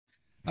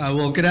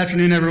Well, good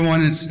afternoon,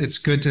 everyone. It's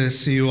good to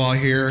see you all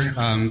here.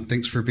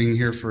 Thanks for being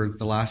here for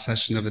the last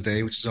session of the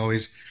day, which is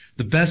always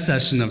the best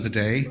session of the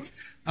day.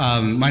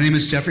 My name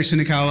is Jeffrey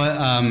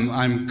Sunikawa.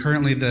 I'm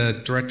currently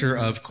the Director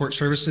of Court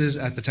Services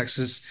at the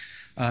Texas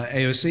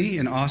AOC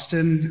in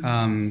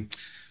Austin.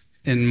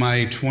 In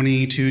my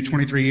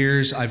 23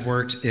 years, I've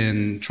worked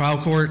in trial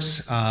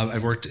courts.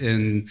 I've worked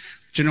in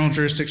general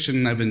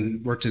jurisdiction. I've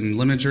worked in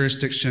limited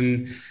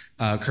jurisdiction,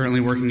 currently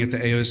working at the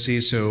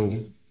AOC. So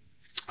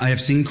I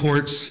have seen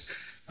courts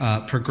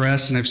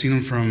progress, and I've seen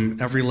them from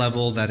every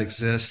level that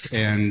exists,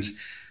 and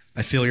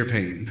I feel your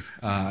pain.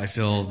 I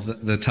feel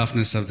the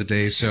toughness of the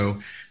day. So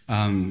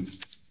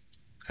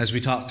as we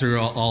talk through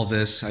all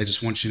this, I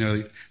just want you to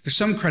know there's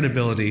some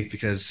credibility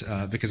because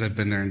I've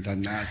been there and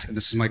done that. And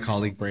this is my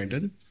colleague,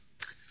 Brandon.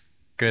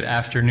 Good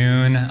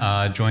afternoon.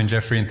 Join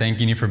Jeffrey in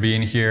thanking you for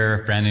being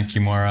here. Brandon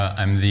Kimura.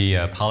 I'm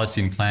the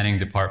Policy and Planning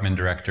Department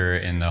Director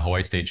in the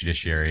Hawaii State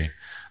Judiciary.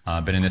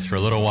 Been in this for a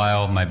little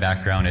while. My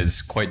background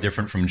is quite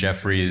different from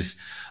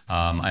Jeffrey's.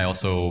 I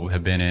also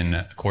have been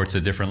in courts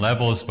at different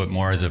levels, but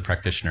more as a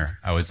practitioner.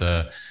 I was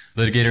a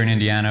litigator in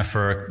Indiana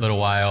for a little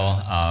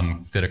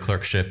while, did a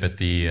clerkship at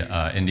the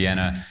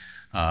Indiana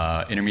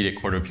Intermediate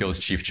Court of Appeals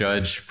Chief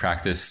Judge,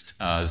 practiced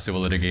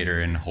civil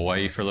litigator in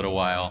Hawaii for a little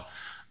while,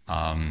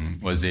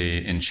 was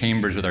in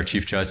chambers with our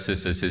Chief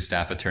Justice as his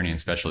staff attorney and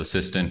special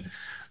assistant.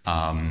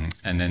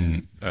 And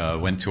then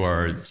went to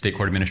our state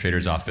court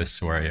administrator's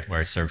office where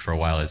I served for a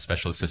while as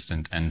special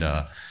assistant and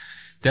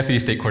deputy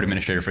state court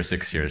administrator for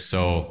 6 years.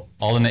 So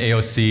all in the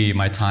AOC,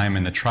 my time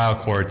in the trial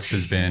courts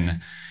has been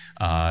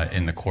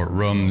in the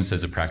courtrooms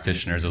as a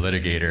practitioner, as a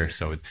litigator.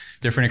 So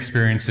different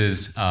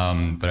experiences,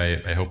 but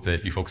I hope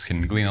that you folks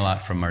can glean a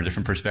lot from our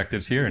different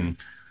perspectives here, and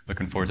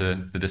looking forward to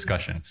the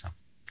discussion. So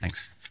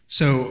thanks.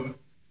 So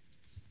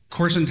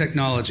courts and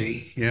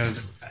technology,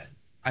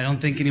 I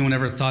don't think anyone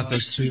ever thought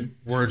those two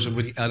words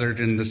would be uttered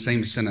in the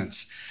same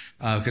sentence,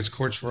 because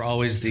courts were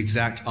always the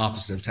exact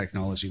opposite of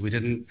technology. We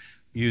didn't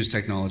use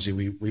technology.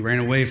 We ran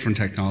away from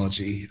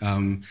technology.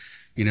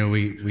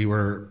 We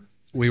were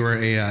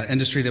a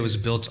industry that was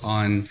built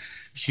on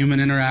human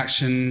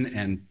interaction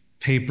and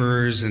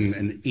papers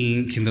and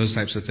ink and those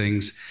types of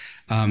things.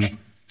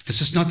 It's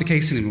just not the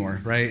case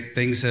anymore, right?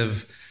 Things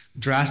have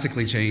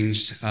drastically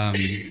changed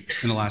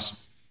in the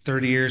last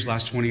 30 years,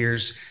 last 20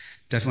 years,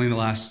 definitely in the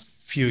last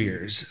few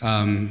years.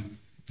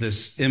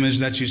 This image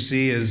that you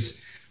see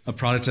is a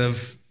product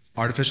of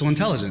artificial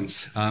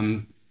intelligence.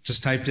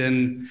 Just typed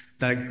in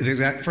that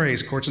exact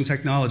phrase, courts and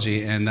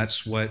technology, and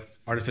that's what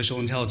artificial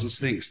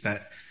intelligence thinks,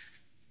 that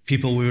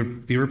people will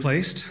be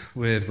replaced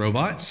with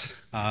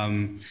robots.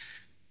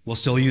 We'll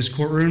still use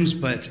courtrooms,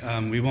 but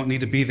we won't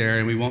need to be there,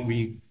 and we won't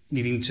be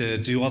needing to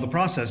do all the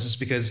processes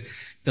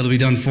because it'll be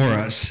done for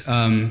us.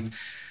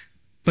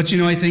 But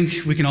I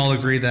think we can all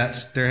agree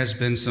that there has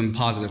been some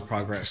positive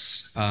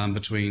progress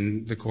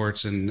between the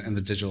courts and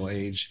the digital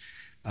age.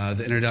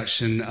 The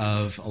introduction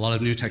of a lot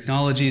of new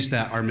technologies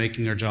that are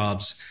making our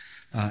jobs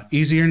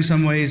easier in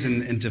some ways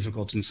and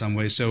difficult in some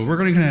ways. So we're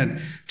going to kind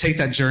of take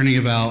that journey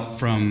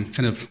from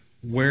kind of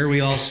where we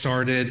all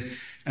started,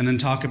 and then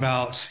talk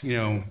about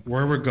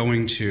where we're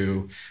going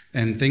to,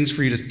 and things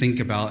for you to think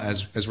about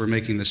as we're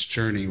making this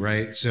journey,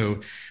 right? So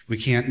we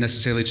can't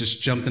necessarily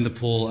just jump in the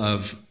pool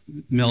of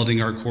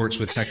melding our courts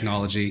with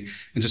technology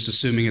and just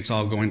assuming it's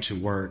all going to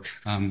work.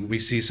 We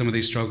see some of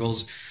these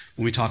struggles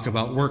when we talk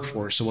about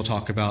workforce. So we'll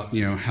talk about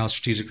how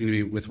strategic we need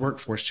to be with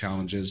workforce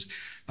challenges.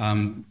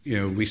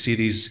 We see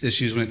these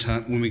issues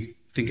when we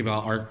think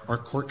about our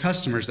court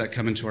customers that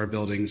come into our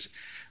buildings.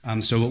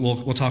 So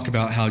we'll talk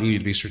about how you need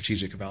to be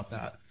strategic about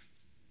that.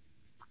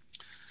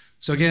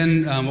 So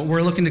again, what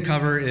we're looking to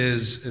cover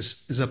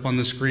is up on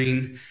the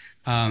screen.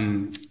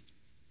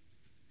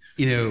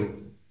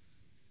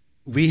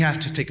 We have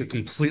to take a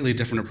completely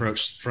different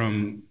approach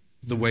from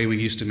the way we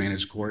used to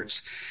manage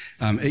courts.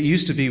 It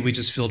used to be we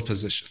just filled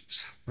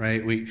positions,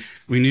 right? We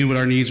knew what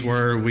our needs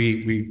were.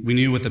 We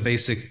knew what the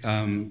basic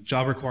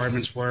job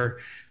requirements were,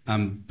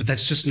 but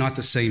that's just not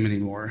the same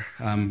anymore.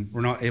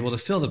 We're not able to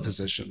fill the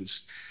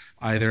positions.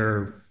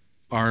 Either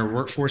our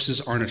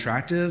workforces aren't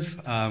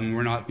attractive,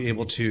 we're not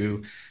able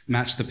to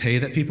match the pay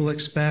that people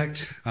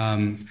expect.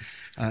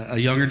 A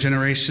younger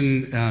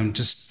generation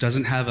just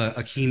doesn't have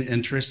a keen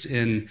interest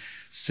in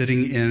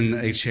sitting in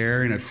a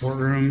chair in a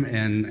courtroom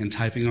and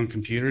typing on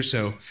computers.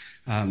 So,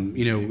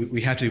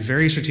 we have to be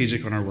very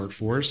strategic on our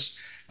workforce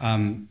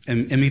and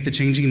meet the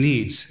changing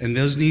needs. And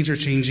those needs are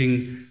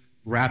changing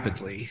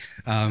rapidly.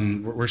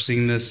 We're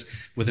seeing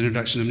this with the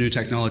introduction of new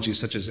technologies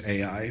such as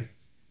AI.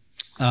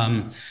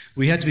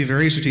 We have to be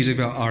very strategic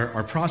about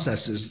our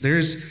processes.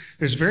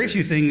 There's very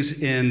few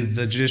things in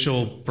the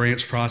judicial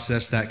branch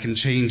process that can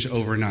change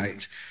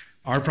overnight.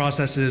 Our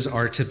processes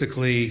are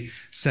typically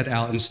set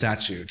out in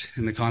statute,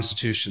 in the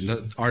Constitution.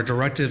 Our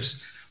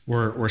directives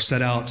were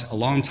set out a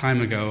long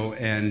time ago,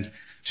 and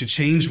to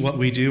change what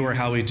we do or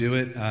how we do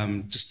it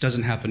just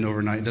doesn't happen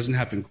overnight. It doesn't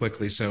happen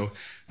quickly. So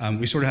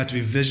we sort of have to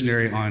be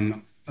visionary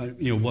on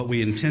what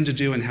we intend to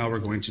do and how we're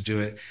going to do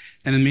it,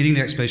 and then meeting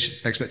the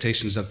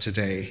expectations of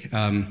today.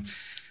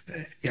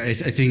 I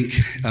think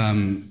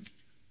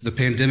the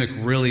pandemic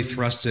really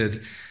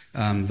thrusted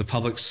the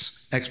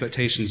public's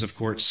expectations of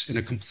courts in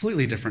a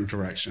completely different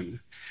direction.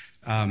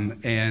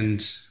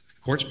 And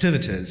courts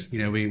pivoted.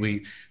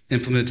 We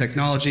implemented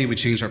technology, we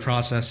changed our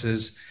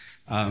processes,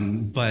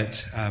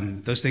 but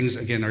those things,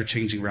 again, are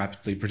changing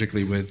rapidly,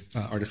 particularly with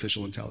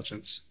artificial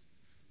intelligence.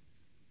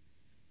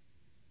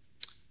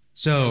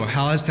 So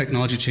how has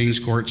technology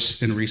changed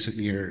courts in recent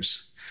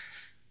years?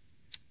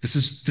 This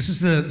is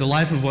the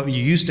life of what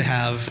you used to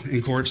have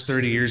in courts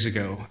 30 years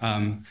ago.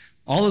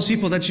 All those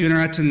people that you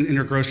interact in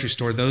your grocery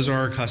store, those are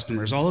our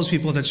customers. All those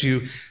people that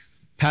you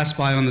pass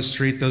by on the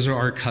street, those are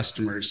our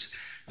customers.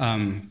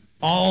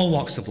 All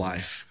walks of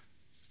life,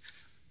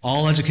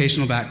 all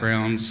educational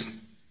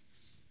backgrounds,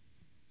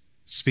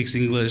 speaks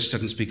English,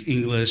 doesn't speak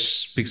English,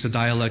 speaks a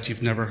dialect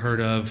you've never heard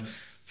of,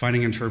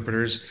 finding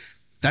interpreters.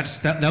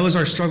 That was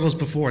our struggles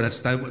before.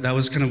 That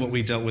was kind of what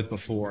we dealt with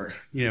before.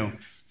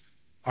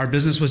 Our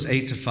business was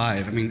 8 to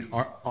 5. I mean,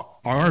 are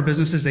our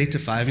businesses 8 to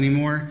 5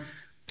 anymore?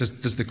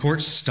 Does the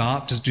court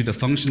stop? Do the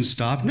functions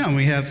stop? No,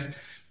 we have,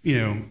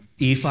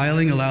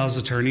 e-filing allows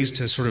attorneys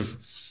to sort of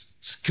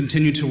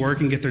continue to work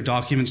and get their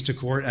documents to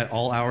court at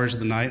all hours of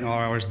the night and all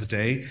hours of the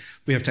day.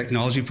 We have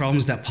technology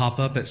problems that pop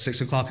up at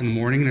 6 o'clock in the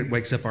morning, and it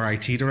wakes up our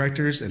IT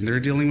directors, and they're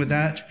dealing with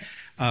that.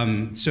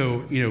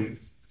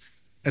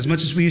 As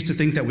much as we used to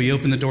think that we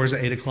open the doors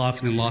at 8 o'clock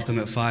and then lock them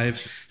at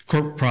 5,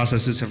 court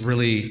processes have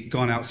really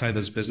gone outside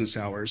those business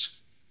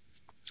hours.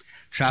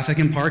 Traffic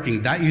and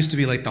parking, that used to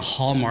be like the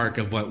hallmark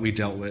of what we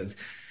dealt with.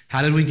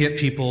 How did we get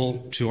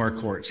people to our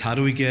courts? How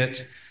do we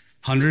get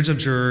hundreds of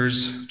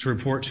jurors to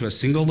report to a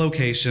single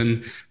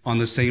location on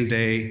the same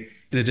day,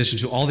 in addition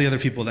to all the other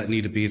people that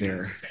need to be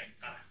there?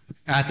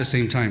 At the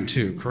same time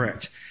too,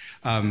 correct.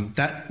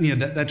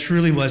 That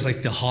truly was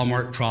like the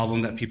hallmark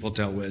problem that people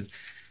dealt with.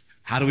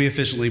 How do we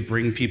efficiently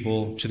bring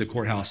people to the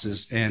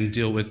courthouses and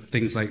deal with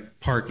things like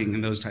parking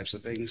and those types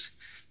of things?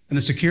 And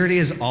the security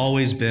has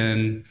always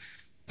been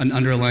an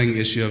underlying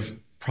issue of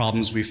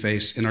problems we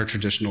face in our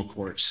traditional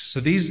courts. So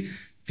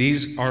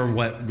these are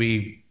what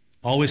we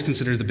always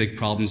consider the big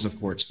problems of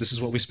courts. This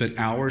is what we spent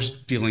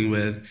hours dealing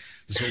with.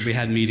 This is what we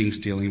had meetings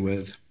dealing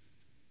with.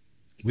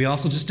 We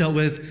also just dealt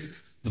with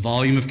the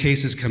volume of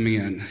cases coming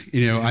in.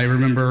 I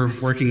remember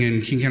working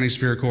in King County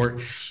Superior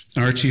Court,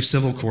 our chief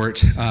civil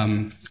court.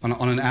 On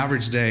an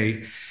average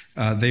day,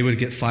 they would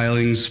get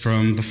filings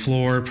from the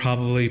floor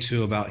probably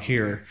to about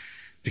here,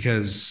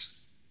 because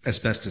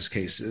asbestos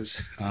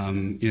cases,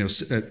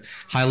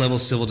 high-level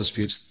civil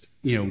disputes,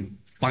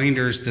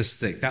 binders this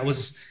thick. That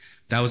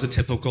was a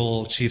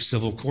typical chief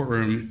civil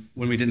courtroom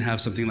when we didn't have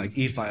something like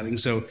e-filing.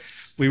 So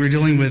we were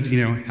dealing with,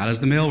 how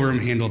does the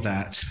mailroom handle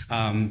that?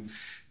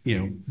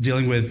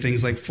 Dealing with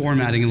things like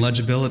formatting and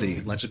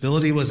legibility.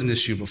 Legibility was an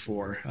issue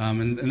before,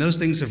 and those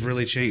things have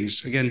really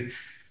changed. Again,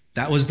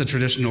 that was the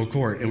traditional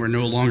court, and we're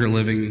no longer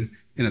living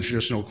in a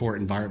traditional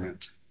court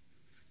environment.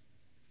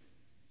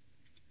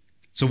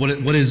 So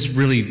what is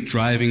really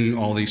driving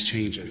all these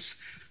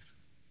changes?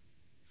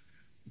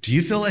 Do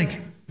you feel like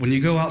when you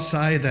go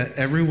outside that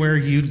everywhere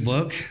you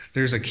look,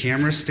 there's a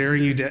camera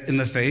staring you in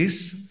the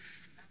face?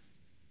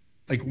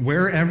 Like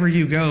wherever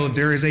you go,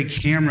 there is a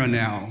camera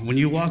now. When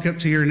you walk up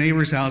to your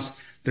neighbor's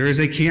house, there is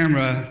a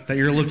camera that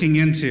you're looking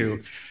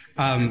into.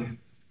 And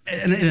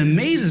it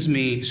amazes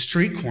me,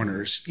 street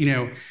corners.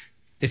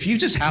 If you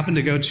just happen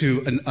to go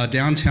to a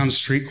downtown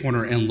street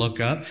corner and look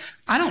up,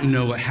 I don't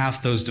know what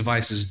half those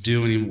devices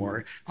do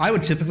anymore. I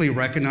would typically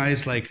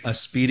recognize like a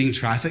speeding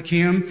traffic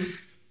cam.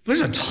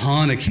 There's a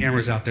ton of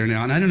cameras out there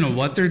now, and I don't know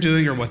what they're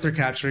doing or what they're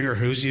capturing or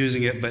who's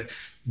using it, but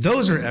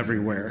those are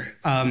everywhere.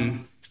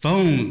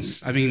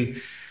 Phones, I mean,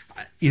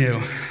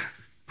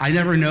 I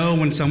never know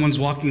when someone's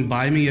walking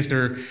by me if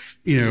they're,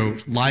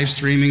 live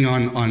streaming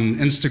on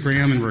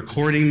Instagram and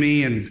recording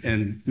me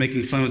and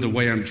making fun of the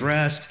way I'm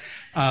dressed.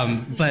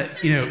 But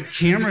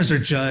cameras are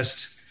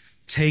just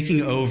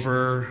taking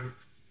over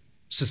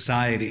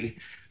society.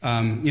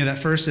 That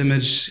first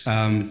image,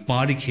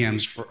 body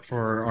cams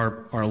for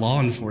our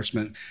law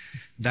enforcement,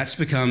 that's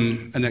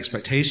become an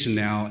expectation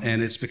now,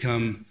 and it's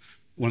become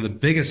one of the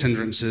biggest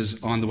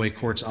hindrances on the way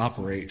courts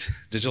operate.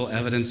 Digital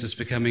evidence is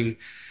becoming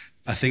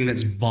a thing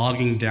that's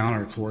bogging down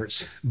our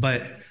courts,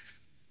 but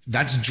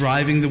that's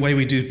driving the way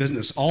we do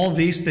business. All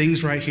these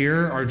things right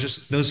here are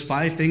just, those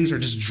 5 things are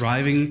just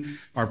driving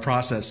our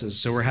processes.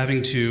 So we're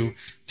having to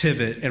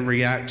pivot and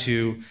react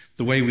to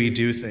the way we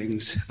do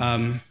things.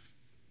 And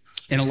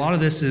a lot of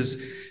this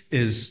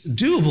is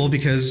doable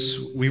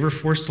because we were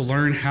forced to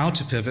learn how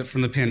to pivot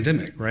from the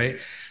pandemic, right?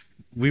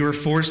 We were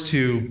forced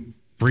to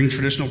bring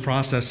traditional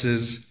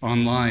processes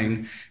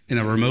online in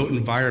a remote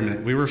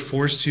environment. We were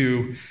forced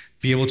to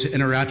be able to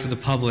interact with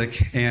the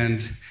public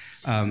and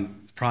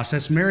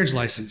process marriage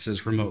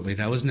licenses remotely.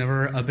 That was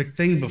never a big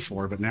thing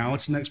before, but now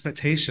it's an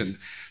expectation.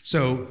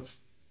 So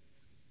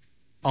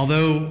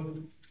although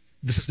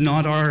this is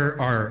not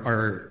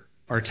our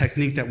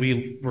technique that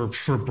we were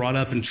brought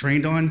up and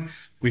trained on,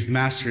 we've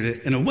mastered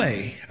it in a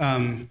way.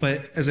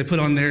 But as I put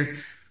on there,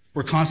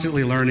 we're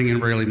constantly learning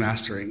and rarely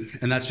mastering.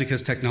 And that's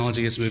because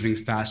technology is moving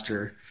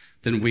faster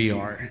than we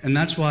are. And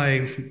that's why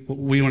what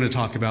we want to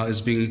talk about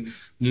is being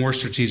more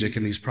strategic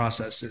in these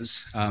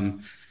processes.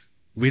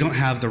 We don't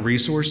have the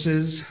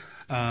resources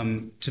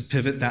to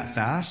pivot that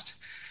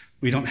fast.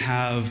 We don't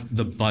have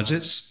the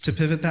budgets to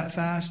pivot that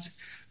fast.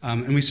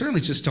 And we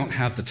certainly just don't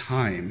have the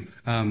time.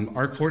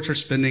 Our courts are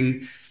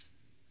spending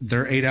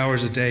their 8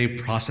 hours a day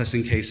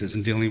processing cases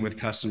and dealing with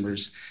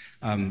customers.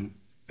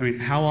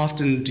 How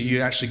often do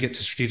you actually get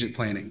to strategic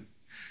planning?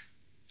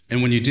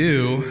 And when you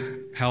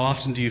do, how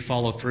often do you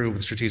follow through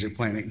with strategic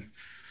planning?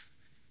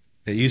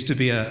 It used to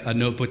be a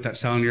notebook that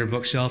sat on your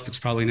bookshelf. It's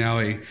probably now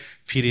a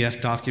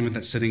PDF document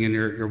that's sitting in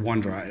your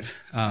OneDrive.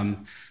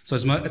 So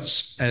as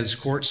much as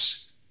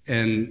courts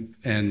and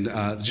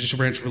the judicial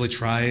branch really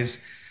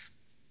tries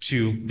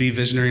to be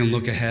visionary and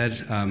look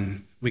ahead,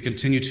 we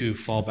continue to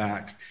fall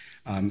back.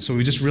 So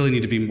we just really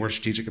need to be more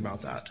strategic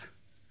about that.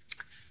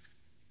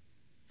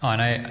 Oh,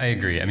 and I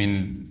agree.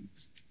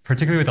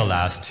 Particularly with the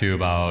last two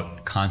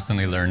about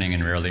constantly learning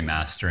and rarely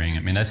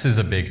mastering. This is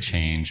a big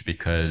change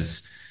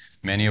because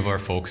many of our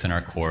folks in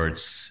our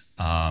courts,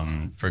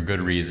 for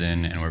good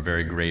reason, and we're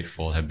very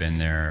grateful, have been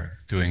there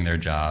doing their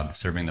job,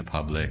 serving the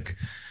public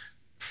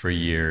for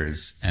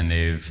years. And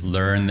they've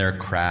learned their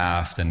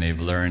craft, and they've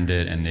learned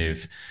it, and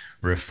they've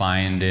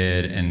refined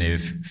it, and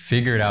they've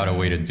figured out a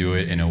way to do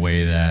it in a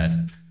way that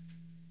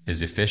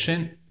is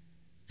efficient,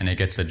 and it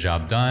gets the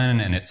job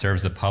done, and it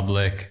serves the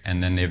public,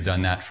 and then they've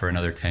done that for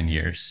another 10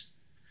 years.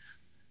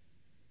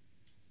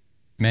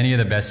 Many of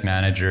the best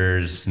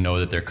managers know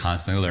that they're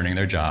constantly learning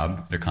their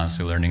job, they're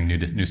constantly learning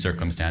new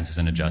circumstances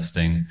and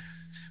adjusting.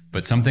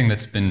 But something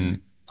that's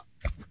been,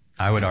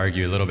 I would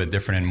argue, a little bit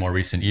different in more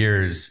recent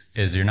years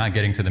is you're not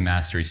getting to the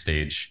mastery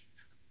stage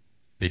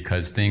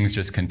because things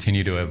just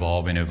continue to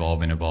evolve and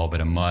evolve and evolve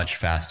at a much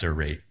faster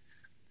rate.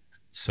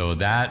 So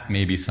that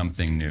may be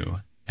something new.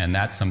 And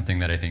that's something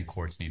that I think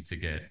courts need to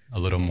get a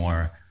little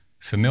more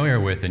familiar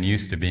with and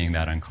used to being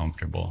that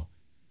uncomfortable.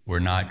 We're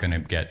not going to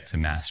get to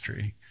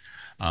mastery.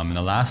 And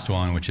the last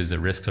one, which is that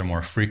risks are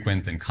more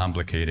frequent and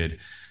complicated.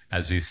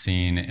 As we've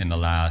seen in the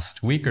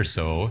last week or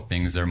so,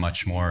 things are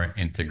much more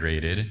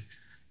integrated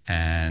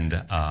and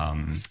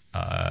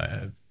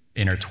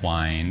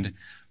intertwined.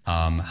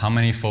 How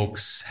many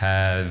folks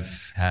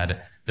have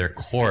had their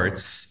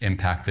courts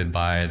impacted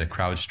by the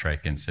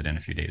CrowdStrike incident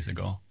a few days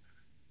ago?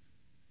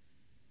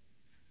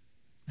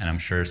 And I'm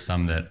sure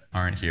some that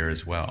aren't here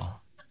as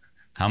well.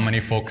 How many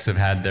folks have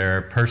had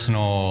their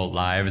personal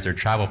lives or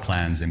travel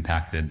plans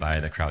impacted by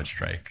the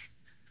CrowdStrike?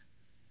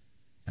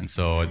 And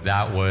so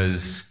that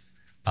was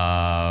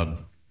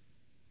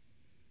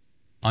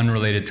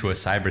unrelated to a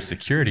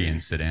cybersecurity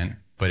incident,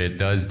 but it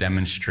does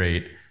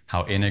demonstrate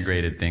how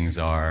integrated things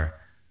are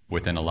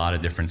within a lot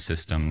of different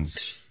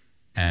systems.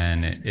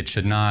 And it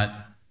should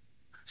not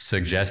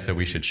suggest that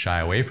we should shy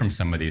away from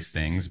some of these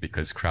things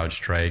because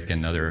CrowdStrike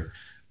and other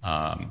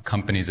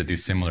companies that do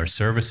similar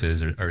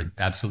services are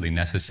absolutely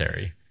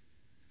necessary.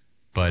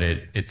 But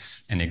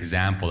it's an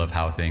example of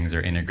how things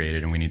are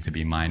integrated, and we need to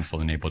be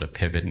mindful and able to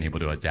pivot and able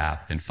to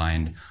adapt and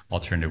find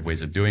alternative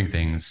ways of doing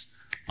things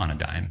on a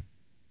dime.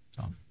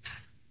 So.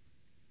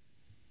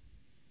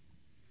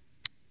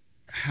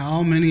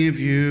 How many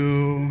of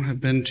you have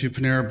been to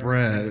Panera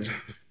Bread?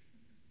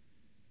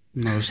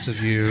 Most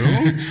of you.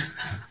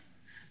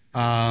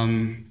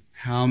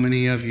 How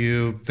many of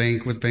you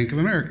bank with Bank of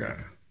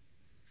America?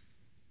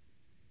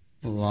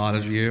 A lot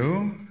of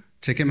you.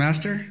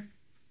 Ticketmaster?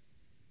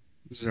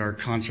 These are our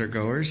concert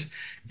goers.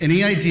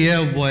 Any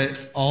idea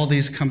what all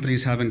these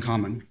companies have in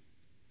common?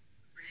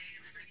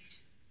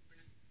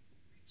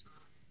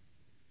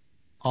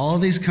 All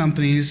of these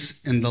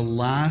companies in the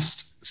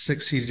last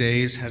 60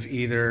 days have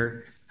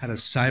either had a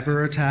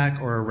cyber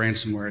attack or a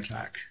ransomware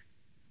attack.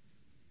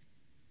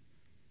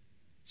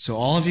 So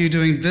all of you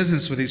doing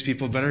business with these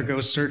people better go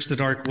search the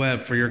dark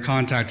web for your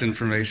contact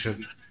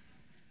information.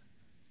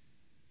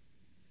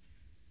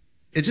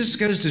 It just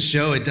goes to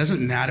show it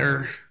doesn't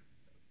matter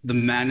the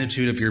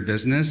magnitude of your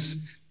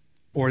business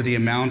or the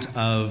amount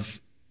of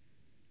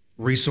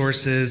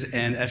resources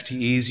and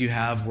FTEs you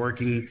have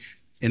working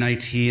in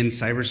IT and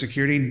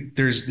cybersecurity.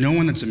 There's no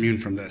one that's immune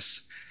from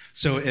this.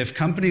 So if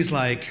companies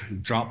like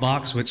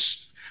Dropbox,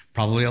 which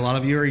probably a lot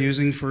of you are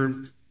using for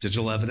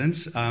digital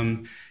evidence,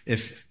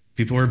 if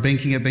people are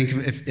banking at Bank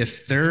of,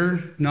 if they're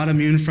not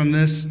immune from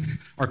this,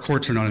 our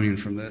courts are not immune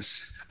from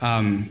this.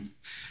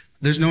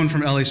 There's no one from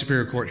LA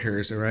Superior Court here,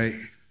 is it right?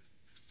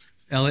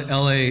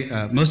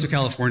 Most of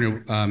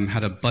California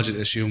had a budget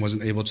issue and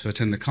wasn't able to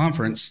attend the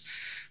conference.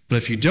 But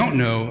if you don't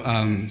know,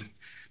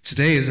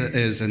 today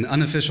is an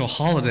unofficial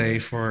holiday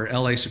for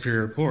LA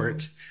Superior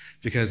Court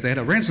because they had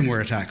a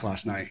ransomware attack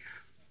last night.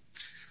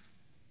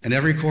 And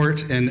every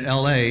court in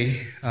LA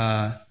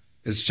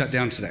is shut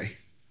down today.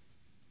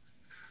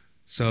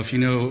 So if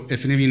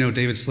any of you know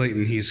David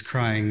Slayton, he's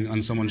crying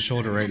on someone's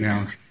shoulder right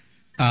now.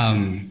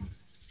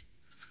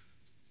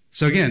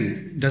 So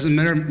again, doesn't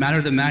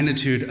matter the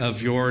magnitude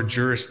of your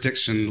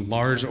jurisdiction,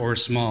 large or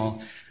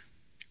small,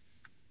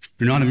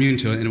 you're not immune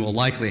to it, and it will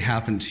likely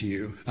happen to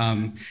you.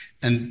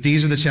 And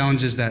these are the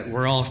challenges that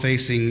we're all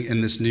facing in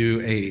this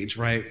new age,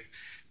 right?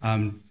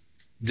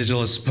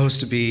 Digital is supposed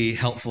to be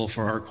helpful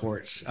for our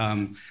courts,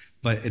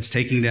 but it's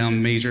taking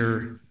down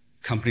major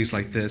companies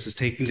like this. It's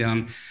taking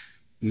down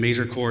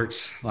major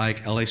courts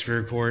like LA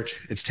Superior Court.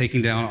 It's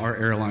taking down our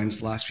airlines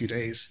the last few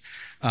days.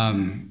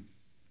 I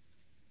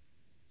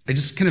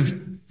just kind of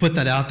put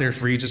that out there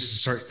for you just to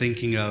start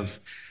thinking of,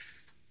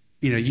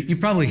 you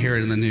probably hear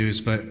it in the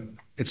news, but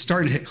it's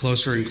starting to hit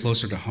closer and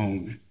closer to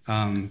home,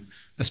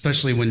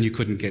 especially when you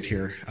couldn't get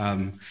here.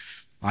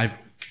 I've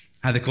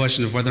had the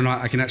question of whether or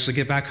not I can actually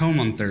get back home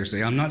on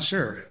Thursday. I'm not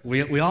sure.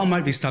 We all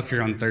might be stuck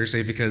here on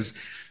Thursday because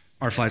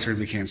our flights are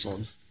going to be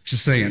canceled.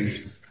 Just saying.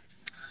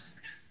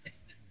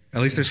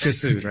 At least there's good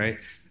food, right?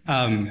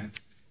 But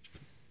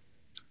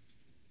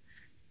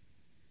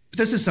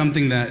this is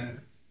something that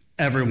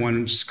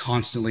everyone just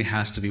constantly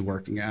has to be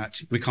working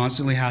at. We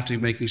constantly have to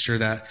be making sure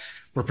that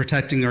we're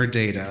protecting our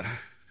data.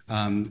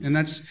 And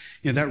that's,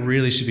 that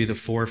really should be the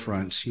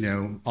forefront,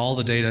 all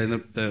the data and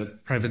the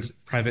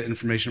private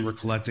information we're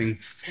collecting,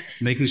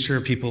 making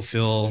sure people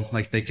feel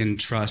like they can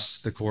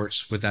trust the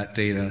courts with that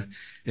data.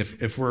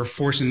 If we're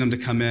forcing them to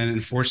come in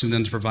and forcing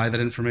them to provide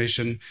that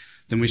information,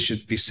 then we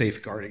should be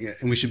safeguarding it,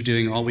 and we should be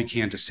doing all we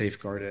can to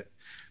safeguard it.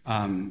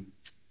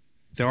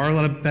 There are a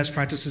lot of best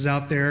practices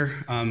out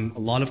there. A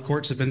lot of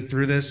courts have been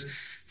through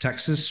this.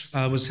 Texas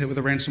was hit with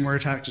a ransomware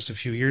attack just a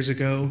few years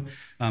ago.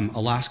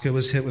 Alaska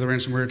was hit with a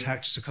ransomware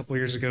attack just a couple of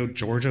years ago.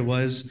 Georgia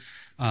was.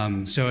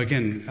 So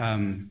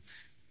again,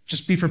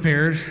 just be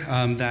prepared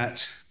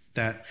that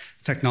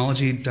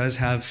technology does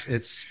have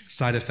its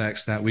side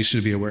effects that we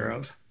should be aware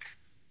of.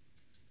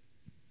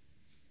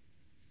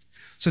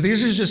 So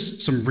these are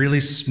just some really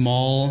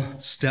small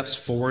steps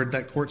forward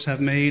that courts have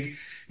made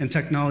in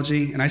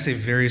technology. And I say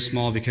very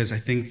small because I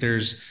think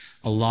there's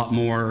a lot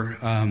more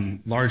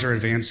larger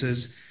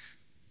advances.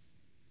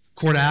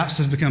 Court apps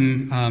have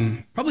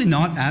become probably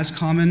not as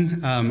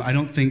common. I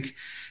don't think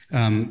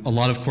a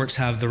lot of courts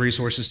have the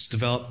resources to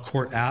develop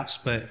court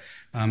apps, but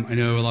I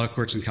know a lot of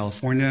courts in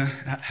California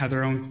have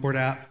their own court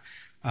app.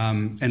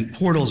 And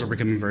portals are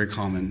becoming very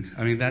common.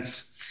 I mean,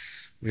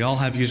 we all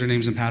have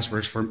usernames and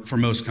passwords for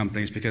most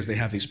companies because they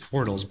have these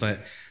portals,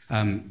 but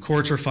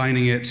courts are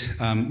finding it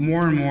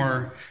more and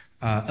more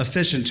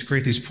efficient to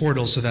create these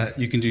portals so that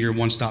you can do your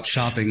one-stop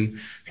shopping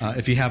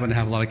if you happen to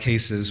have a lot of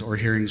cases or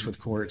hearings with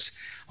courts.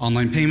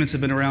 Online payments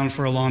have been around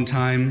for a long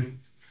time.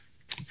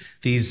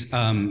 These,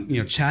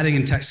 chatting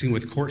and texting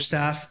with court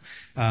staff,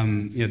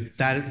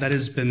 that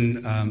has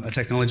been a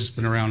technology that's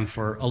been around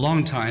for a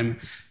long time.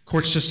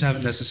 Courts just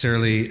haven't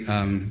necessarily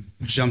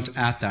jumped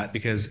at that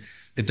because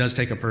it does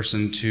take a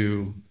person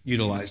to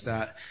utilize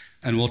that.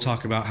 And we'll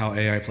talk about how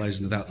AI plays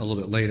into that a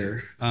little bit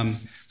later.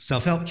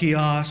 Self-help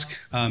kiosk.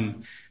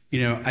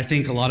 I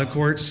think a lot of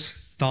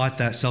courts thought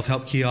that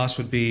self-help kiosks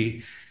would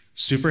be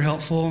super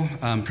helpful,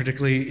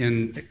 particularly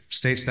in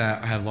states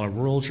that have a lot of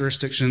rural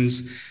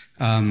jurisdictions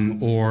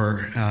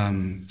or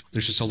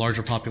there's just a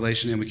larger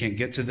population and we can't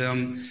get to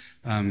them.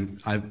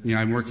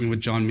 I'm working with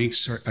John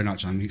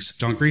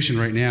Grecian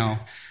right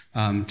now.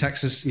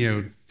 Texas,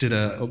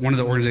 one of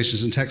the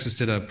organizations in Texas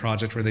did a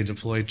project where they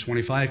deployed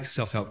 25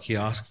 self-help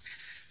kiosks.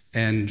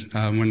 And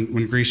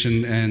when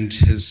Grecian and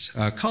his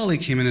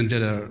colleague came in and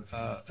did a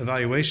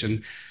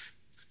evaluation,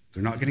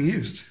 they're not getting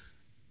used.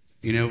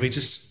 We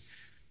just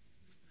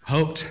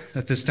hoped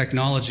that this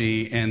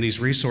technology and these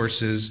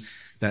resources,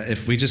 that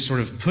if we just sort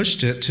of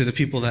pushed it to the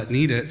people that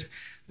need it,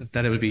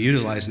 that it would be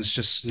utilized, and it's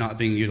just not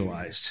being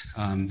utilized.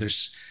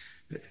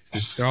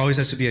 There always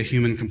has to be a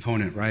human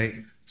component, right?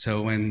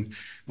 So when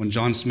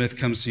John Smith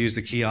comes to use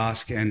the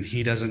kiosk and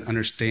he doesn't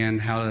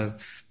understand how to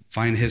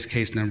find his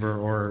case number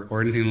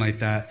or anything like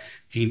that,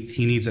 he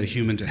needs a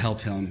human to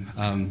help him.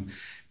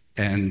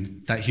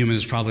 And that human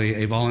is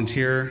probably a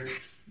volunteer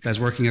that's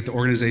working at the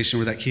organization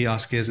where that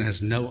kiosk is and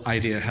has no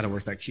idea how to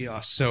work that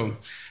kiosk. So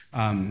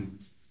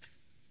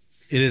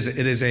it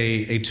is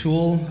a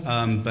tool,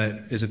 but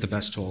is it the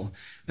best tool?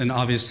 And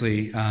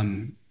obviously,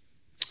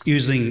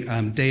 using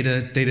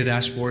data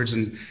dashboards,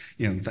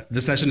 and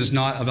this session is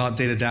not about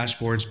data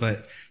dashboards,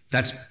 but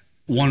that's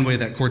one way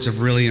that courts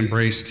have really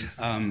embraced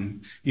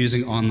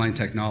using online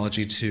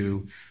technology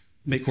to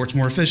make courts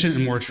more efficient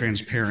and more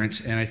transparent.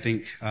 And I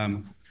think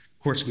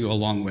courts can go a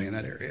long way in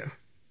that area.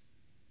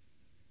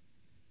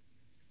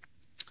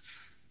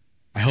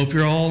 I hope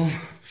you're all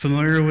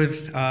familiar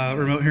with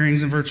remote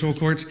hearings and virtual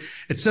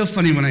courts. It's so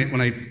funny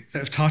when I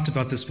have talked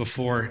about this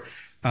before.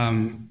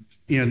 In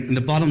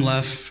the bottom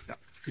left,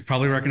 you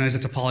probably recognize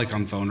it's a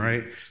Polycom phone,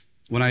 right?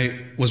 When I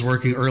was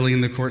working early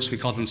in the courts, we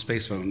called them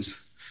space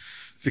phones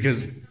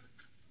because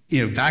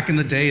back in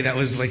the day, that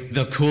was like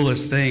the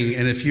coolest thing.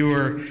 And if you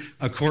were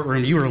a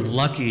courtroom, you were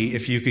lucky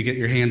if you could get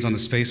your hands on a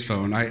space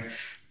phone. I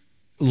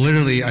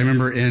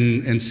remember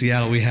in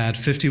Seattle, we had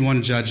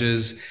 51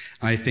 judges.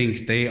 I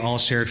think they all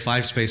shared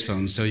 5 space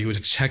phones. So you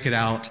would check it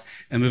out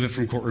and move it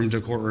from courtroom to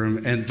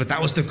courtroom. But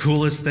that was the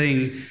coolest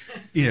thing,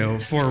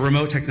 for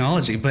remote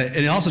technology. But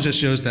it also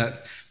just shows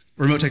that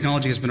remote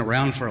technology has been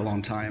around for a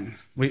long time.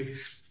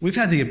 We've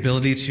had the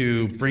ability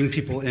to bring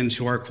people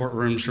into our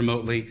courtrooms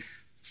remotely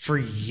for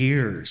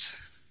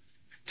years.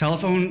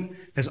 Telephone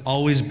has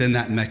always been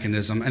that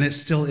mechanism, and it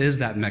still is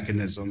that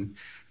mechanism.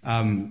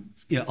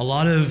 A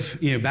lot of,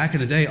 back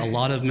in the day, a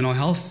lot of mental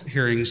health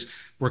hearings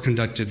were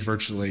conducted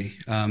virtually.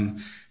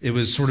 It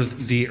was sort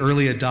of the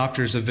early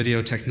adopters of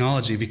video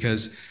technology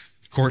because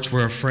courts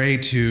were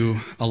afraid to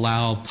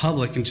allow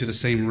public into the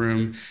same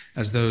room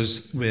as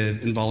those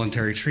with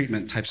involuntary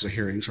treatment types of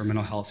hearings or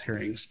mental health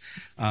hearings.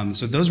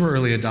 So those were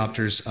early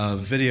adopters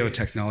of video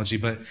technology,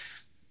 but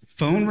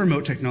phone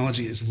remote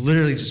technology has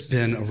literally just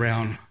been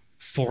around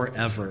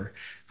forever.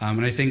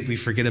 And I think we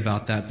forget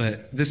about that,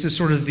 but this is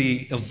sort of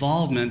the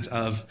evolvement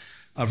of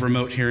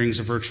remote hearings,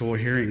 of virtual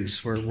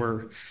hearings, where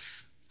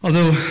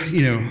although,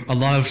 a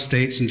lot of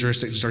states and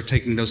jurisdictions are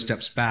taking those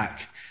steps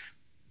back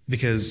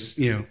because,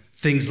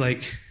 things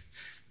like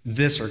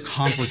this are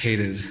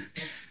complicated.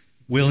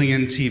 Wheeling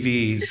in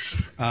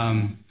TVs,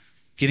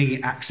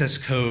 getting access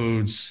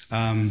codes,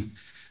 and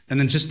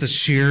then just the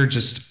sheer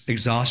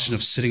exhaustion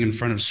of sitting in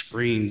front of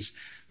screens.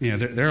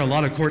 There are a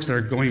lot of courts that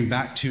are going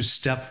back to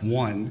step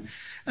one,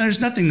 and there's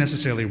nothing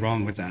necessarily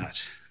wrong with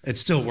that. It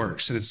still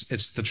works, and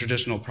it's the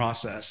traditional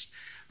process.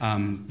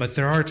 But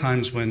there are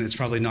times when it's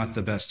probably not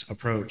the best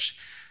approach.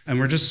 And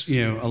we're just,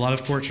 a lot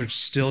of courts are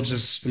still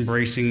just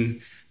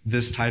embracing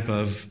this type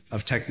of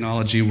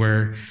technology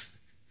where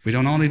we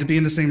don't all need to be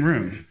in the same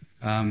room.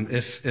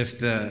 If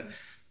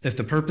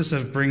the purpose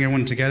of bringing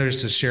everyone together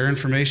is to share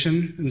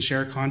information and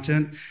share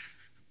content,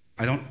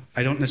 I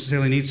don't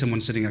necessarily need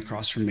someone sitting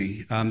across from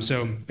me.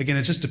 So again,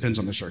 it just depends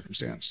on the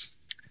circumstance.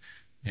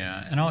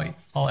 Yeah, and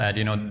I'll add,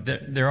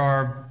 there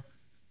are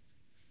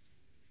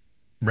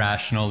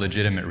rational,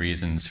 legitimate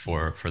reasons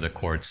for the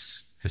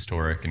court's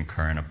historic and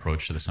current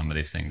approach to some of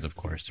these things, of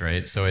course,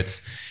 right? So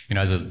it's,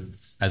 as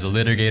a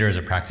litigator, as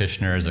a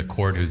practitioner, as a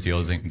court who's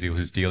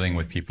dealing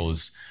with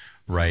people's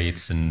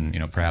rights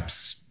and,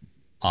 perhaps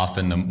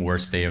often the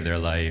worst day of their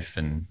life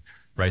and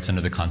rights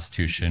under the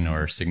Constitution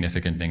or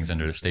significant things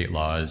under the state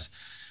laws,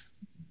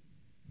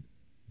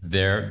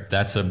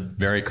 that's a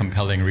very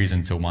compelling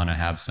reason to want to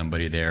have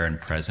somebody there and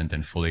present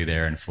and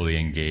fully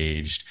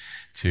engaged,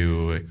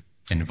 to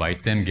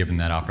invite them, give them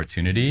that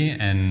opportunity,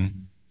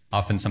 and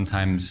often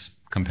sometimes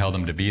compel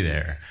them to be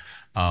there.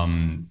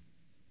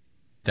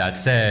 That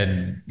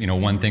said,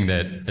 one thing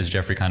that, as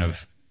Jeffrey kind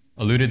of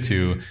alluded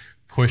to,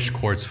 pushed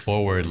courts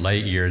forward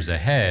light years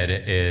ahead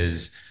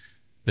is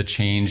the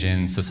change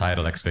in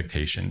societal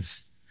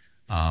expectations.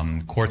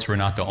 Courts were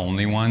not the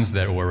only ones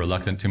that were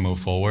reluctant to move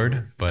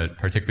forward, but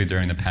particularly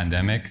during the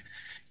pandemic,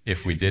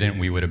 if we didn't,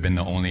 we would have been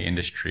the only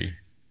industry.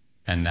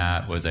 And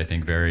that was, I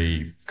think,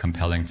 very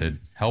compelling to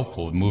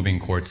helpful, moving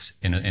courts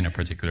in a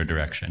particular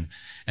direction.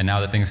 And now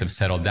that things have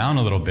settled down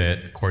a little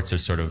bit, courts are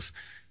sort of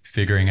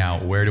figuring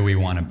out, where do we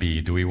want to be?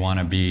 Do we want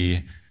to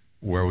be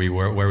where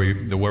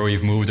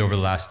we've moved over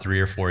the last 3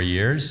 or 4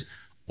 years,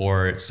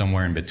 or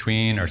somewhere in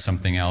between, or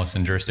something else?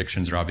 And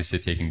jurisdictions are obviously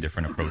taking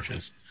different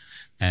approaches.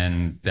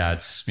 And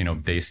that's,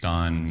 based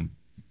on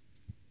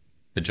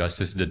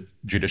the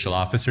judicial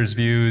officer's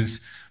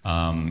views,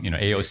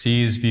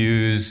 AOC's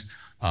views,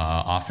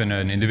 often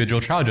an individual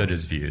trial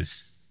judge's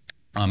views,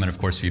 and of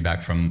course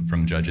feedback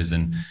from judges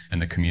and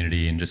the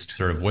community, and just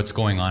sort of what's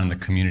going on in the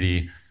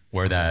community,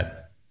 where that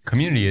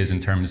community is in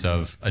terms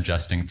of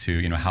adjusting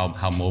to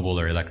how mobile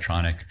or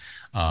electronic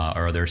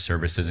are other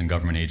services and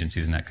government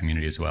agencies in that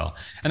community as well.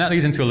 And that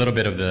leads into a little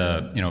bit of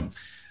the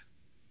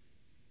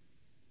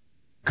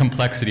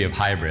complexity of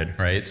hybrid,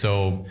 right?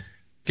 So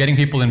getting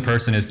people in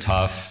person is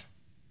tough.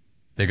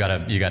 You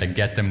gotta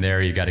get them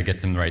there. You gotta get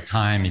them the right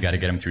time. You gotta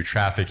get them through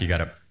traffic. You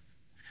gotta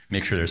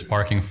make sure there's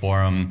parking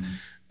for them.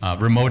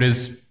 Remote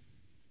is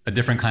a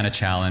different kind of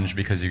challenge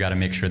because you got to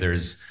make sure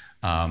there's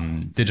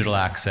digital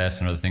access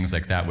and other things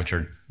like that, which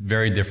are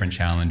very different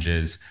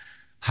challenges.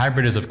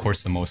 Hybrid is, of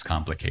course, the most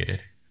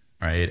complicated,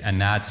 right?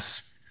 And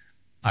that's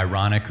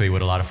ironically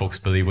what a lot of folks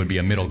believe would be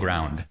a middle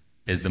ground,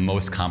 is the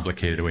most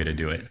complicated way to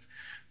do it.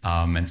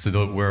 And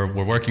so we're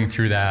working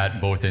through that,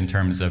 both in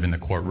terms of in the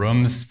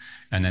courtrooms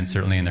and then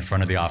certainly in the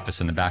front of the office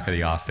and the back of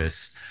the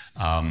office,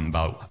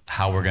 about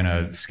how we're going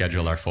to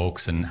schedule our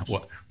folks and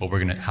how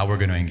we're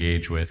going to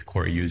engage with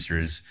court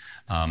users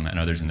and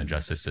others in the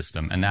justice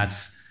system. And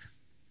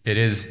it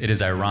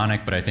is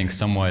ironic, but I think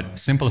somewhat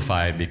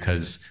simplified,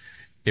 because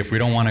if we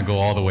don't want to go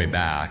all the way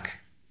back,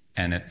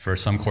 and for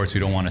some courts who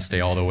don't want to stay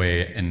all the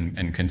way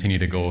and continue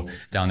to go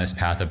down this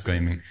path of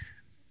going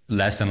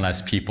less and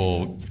less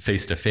people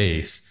face to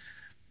face,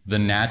 the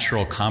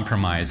natural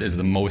compromise is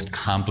the most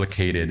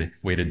complicated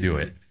way to do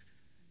it.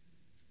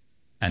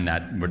 And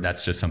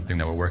that's just something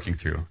that we're working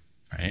through,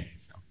 right?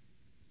 So.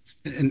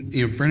 And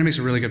Brandon makes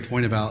a really good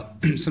point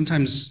about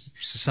sometimes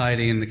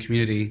society and the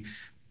community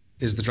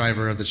is the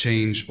driver of the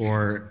change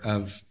or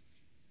of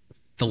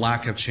the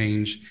lack of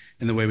change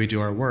in the way we do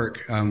our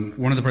work.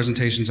 One of the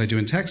presentations I do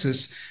in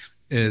Texas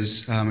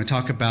is I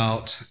talk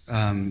about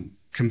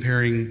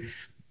comparing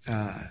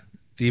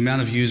the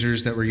amount of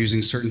users that were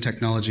using certain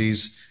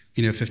technologies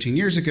 15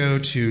 years ago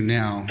to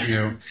now.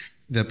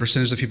 The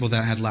percentage of people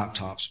that had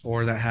laptops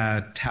or that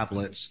had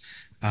tablets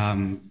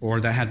or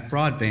that had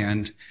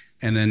broadband,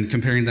 and then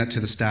comparing that to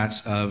the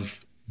stats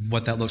of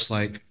what that looks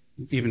like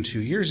even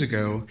 2 years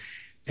ago.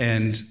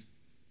 And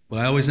what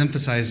I always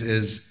emphasize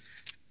is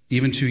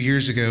even 2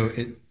 years ago,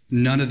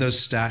 none of those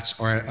stats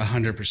are at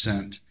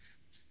 100%.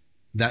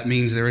 That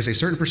means there is a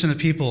certain percent of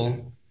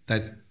people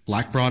that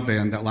lack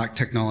broadband, that lack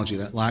technology,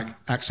 that lack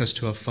access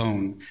to a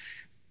phone.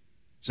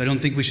 So I don't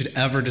think we should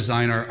ever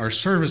design our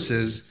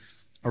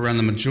services around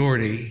the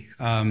majority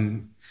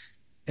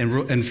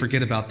and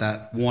forget about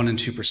that 1% and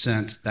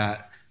 2%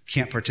 that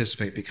can't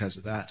participate because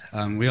of that.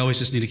 We always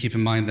just need to keep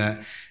in mind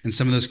that in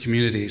some of those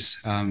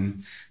communities,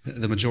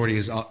 the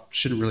majority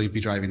shouldn't really be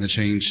driving the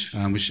change.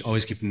 We should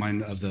always keep in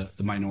mind of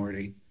the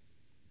minority.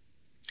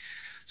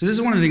 So this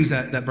is one of the things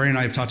that Brandon and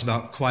I have talked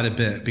about quite a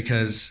bit,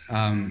 because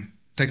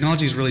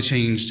technology has really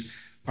changed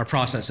our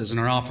processes and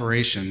our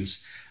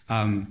operations.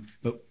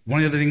 But one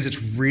of the other things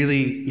that's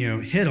really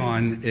hit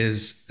on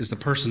is the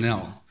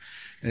personnel.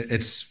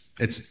 It's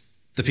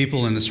the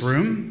people in this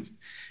room.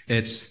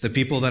 It's the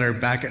people that are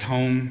back at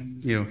home,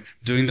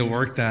 doing the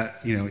work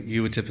that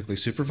you would typically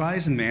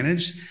supervise and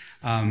manage.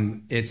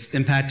 It's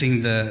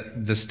impacting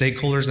the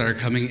stakeholders that are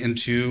coming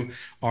into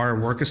our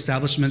work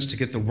establishments to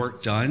get the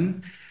work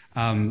done.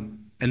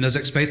 And those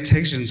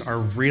expectations are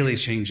really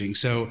changing.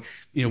 So,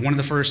 one of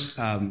the first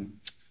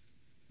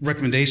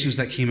recommendations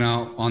that came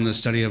out on the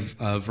study of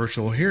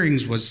virtual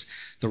hearings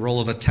was the role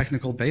of a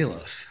technical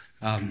bailiff.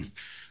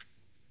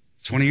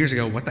 20 years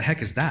ago, what the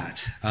heck is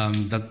that?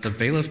 The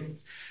bailiff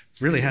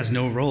really has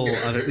no role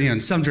other, in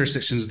some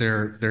jurisdictions,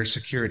 they're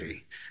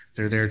security.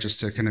 They're there just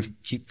to kind of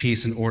keep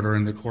peace and order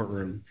in the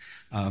courtroom.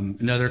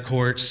 In other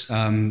courts,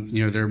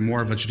 they're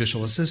more of a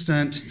judicial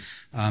assistant,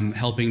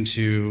 helping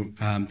to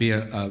be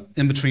a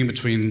in-between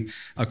between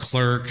a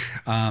clerk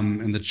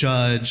and the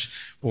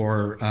judge,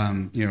 or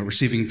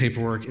receiving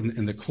paperwork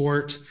in the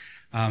court.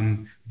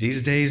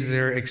 These days,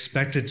 they're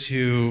expected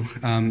to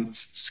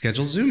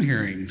schedule Zoom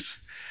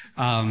hearings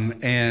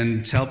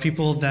and tell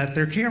people that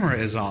their camera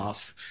is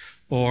off,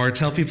 or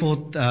tell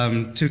people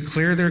to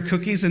clear their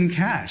cookies and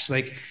cache.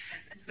 Like,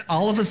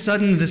 all of a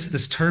sudden,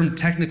 this term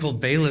technical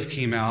bailiff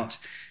came out,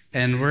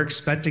 and we're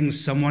expecting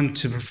someone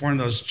to perform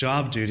those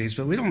job duties,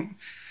 but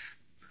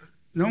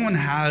no one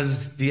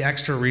has the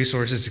extra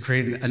resources to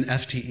create an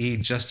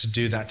FTE just to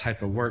do that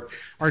type of work.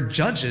 Our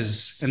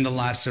judges in the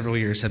last several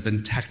years have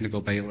been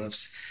technical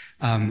bailiffs.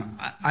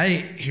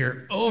 I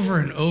hear over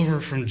and over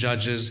from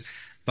judges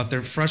about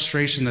their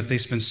frustration that they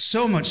spend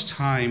so much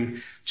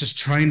time just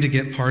trying to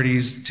get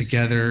parties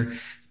together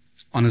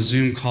on a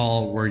Zoom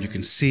call where you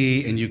can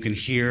see and you can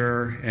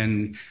hear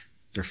and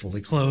they're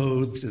fully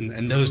clothed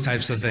and those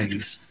types of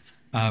things.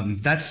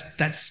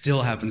 That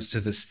still happens to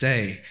this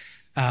day.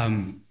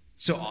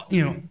 So,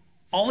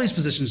 all these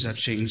positions have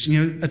changed.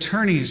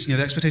 Attorneys,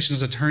 the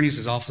expectations of attorneys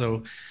has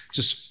also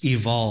just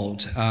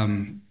evolved.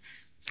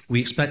 We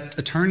expect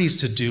attorneys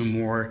to do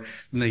more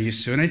than they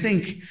used to. And I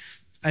think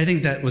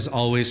that was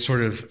always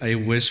sort of a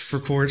wish for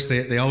courts.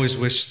 They always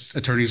wished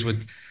attorneys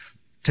would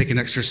take an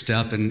extra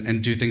step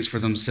and do things for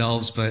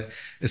themselves. But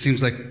it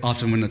seems like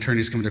often when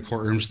attorneys come into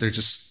courtrooms, they're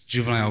just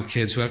juvenile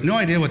kids who have no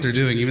idea what they're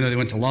doing, even though they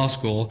went to law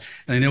school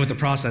and they know what the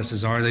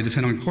processes are. They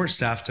depend on court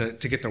staff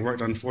to get their work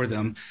done for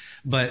them.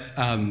 But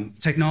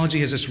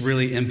technology has just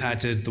really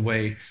impacted the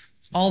way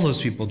all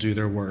those people do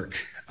their work.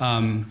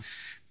 And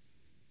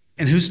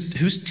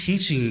who's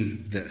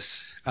teaching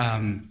this?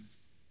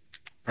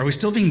 Are we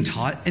still being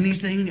taught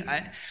anything?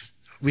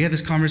 We had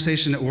this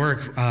conversation at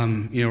work,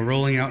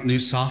 rolling out new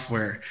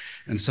software,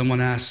 and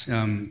someone asked,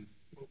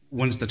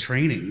 when's the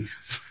training?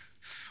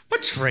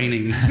 What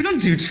training? We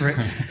don't do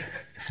training.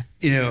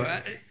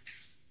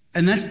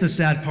 And that's the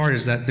sad part,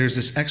 is that there's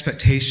this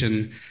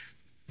expectation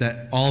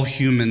that all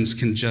humans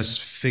can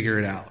just figure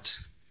it out.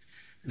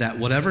 That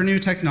whatever new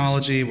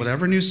technology,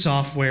 whatever new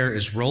software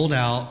is rolled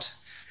out,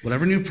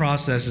 whatever new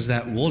process is,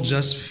 that we'll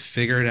just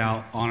figure it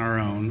out on our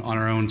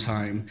own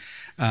time.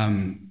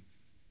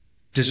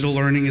 Digital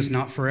learning is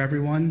not for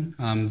everyone.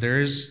 There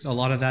is a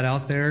lot of that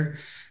out there.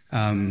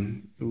 At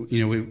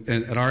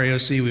our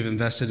AOC, we've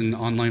invested in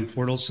online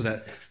portals so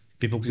that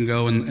people can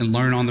go and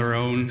learn on their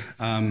own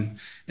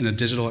in a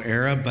digital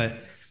era. But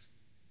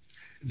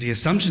the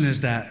assumption is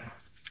that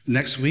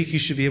next week you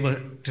should be able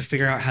to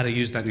figure out how to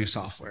use that new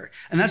software.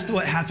 And that's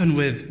what happened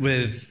with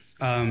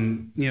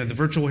the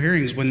virtual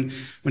hearings. When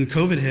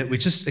COVID hit, we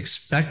just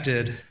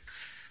expected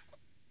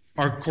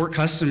our court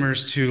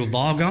customers to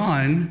log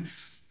on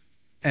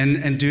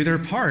and do their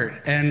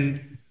part.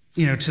 And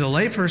to the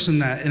layperson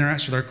that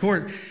interacts with our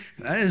court,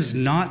 that is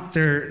not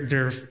their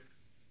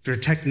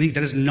technique.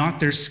 That is not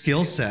their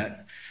skill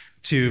set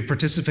to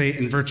participate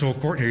in virtual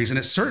court hearings. And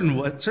it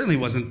certainly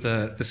wasn't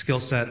the skill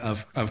set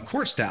of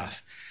court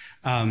staff.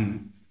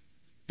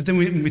 But then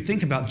when we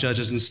think about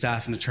judges and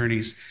staff and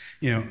attorneys,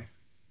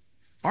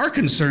 our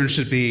concern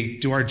should be,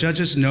 do our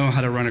judges know how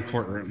to run a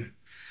courtroom?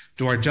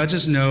 Do our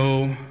judges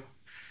know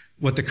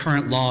what the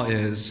current law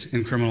is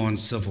in criminal and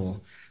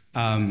civil?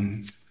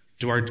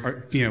 Do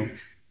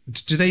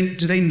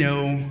they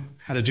know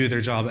how to do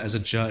their job as a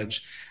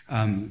judge?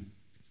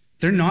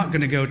 They're not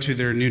going to go to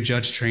their new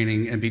judge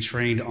training and be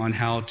trained on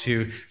how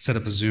to set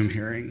up a Zoom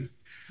hearing,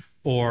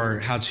 or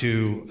how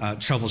to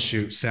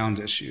troubleshoot sound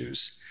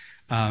issues.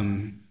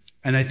 And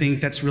I think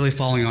that's really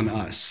falling on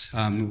us.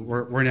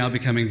 We're now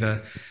becoming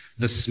the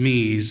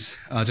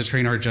SMEs to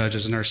train our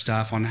judges and our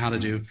staff on how to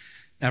do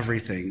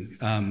everything.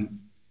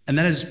 And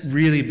that has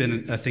really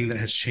been a thing that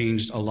has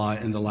changed a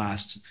lot in the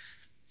last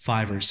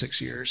 5 or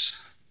 6 years.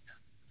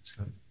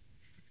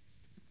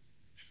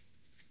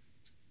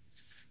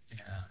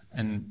 Yeah,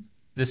 and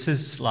this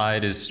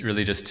slide is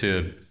really just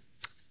to,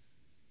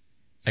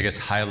 I guess,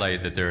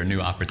 highlight that there are new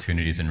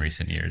opportunities in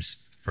recent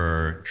years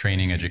for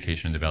training,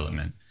 education, and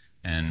development,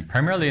 and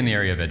primarily in the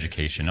area of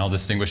education. I'll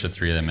distinguish the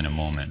 3 of them in a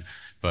moment.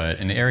 But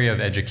in the area of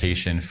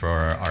education for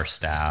our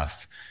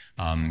staff,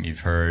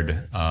 you've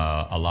heard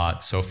a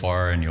lot so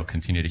far, and you'll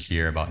continue to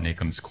hear about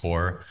NACM's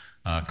core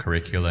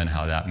curricula and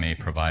how that may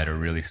provide a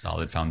really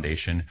solid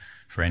foundation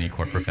for any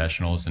court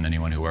professionals and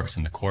anyone who works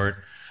in the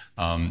court.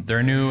 There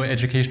are new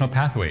educational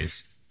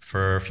pathways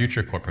for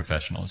future court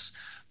professionals.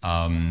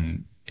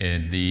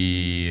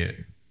 The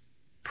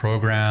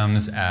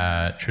programs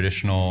at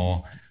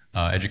traditional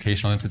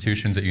educational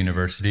institutions at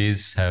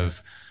universities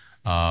have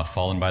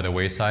fallen by the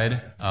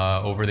wayside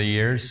over the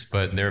years,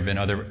 but there have been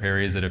other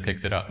areas that have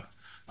picked it up.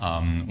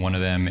 One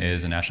of them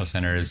is the National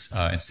Center's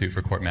Institute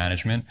for Court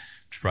Management,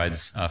 which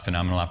provides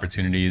phenomenal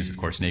opportunities. Of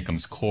course,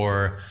 NACM's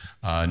core,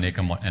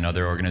 NACM and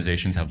other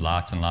organizations have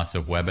lots and lots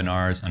of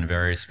webinars on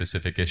very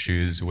specific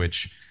issues,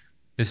 which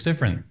is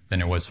different than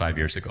it was 5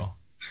 years ago.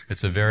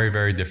 It's a very,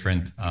 very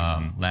different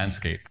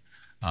landscape.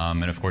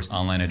 And of course,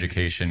 online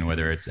education,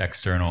 whether it's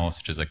external,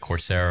 such as like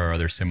Coursera or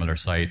other similar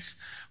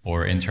sites,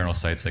 or internal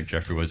sites like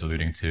Jeffrey was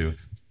alluding to,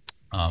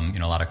 a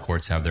lot of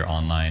courts have their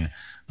online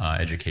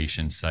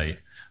education site.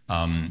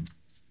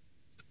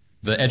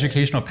 The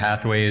educational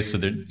pathways, so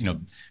that,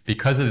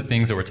 because of the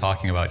things that we're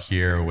talking about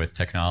here with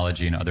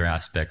technology and other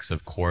aspects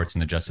of courts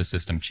and the justice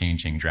system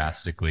changing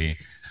drastically,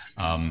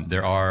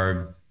 there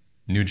are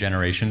new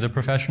generations of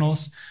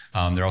professionals.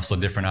 There are also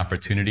different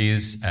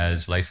opportunities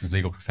as licensed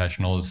legal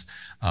professionals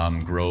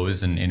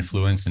grows in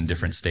influence in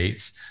different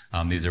states.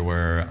 These are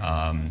where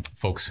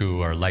folks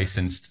who are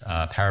licensed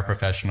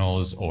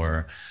paraprofessionals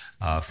or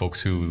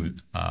folks who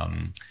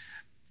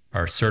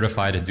are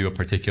certified to do a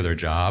particular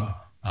job,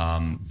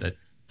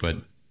 but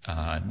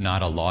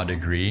not a law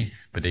degree,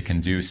 but they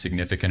can do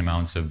significant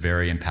amounts of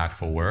very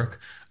impactful work.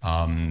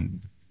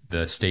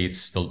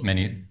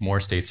 Many more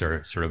states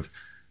are sort of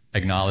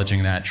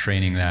acknowledging that,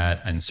 training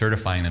that, and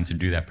certifying them to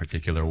do that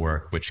particular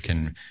work, which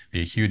can be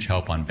a huge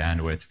help on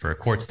bandwidth for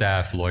court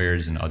staff,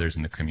 lawyers, and others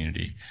in the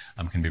community.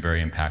 Can be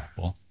very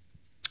impactful.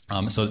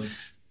 So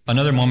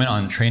another moment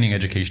on training,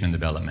 education, and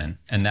development,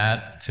 and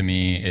that to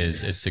me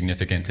is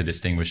significant to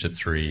distinguish the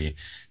 3,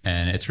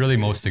 and it's really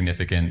most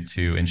significant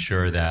to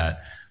ensure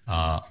that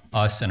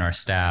us and our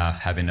staff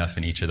have enough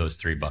in each of those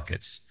 3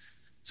 buckets.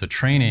 So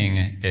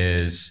training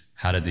is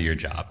how to do your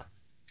job.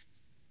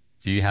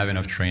 Do you have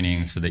enough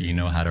training so that you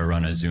know how to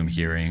run a Zoom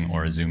hearing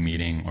or a Zoom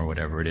meeting or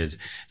whatever it is?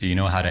 Do you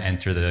know how to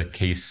enter the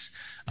case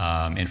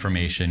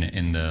information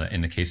in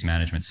the case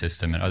management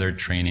system and other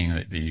training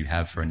that you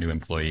have for a new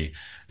employee?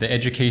 The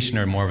education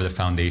are more of the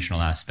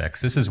foundational aspects.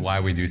 This is why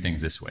we do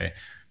things this way.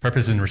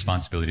 Purposes and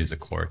responsibilities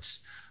of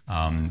courts,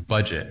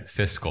 budget,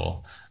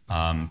 fiscal,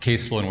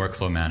 case flow and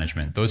workflow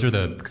management. Those are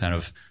the kind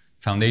of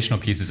foundational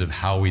pieces of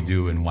how we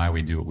do and why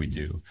we do what we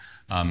do.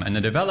 And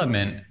the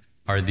development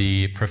are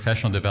the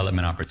professional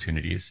development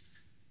opportunities.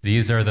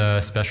 These are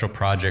the special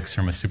projects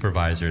from a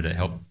supervisor that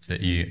help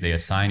they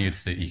assign you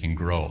so that you can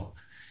grow.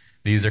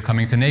 These are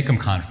coming to NACM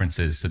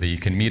conferences so that you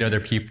can meet other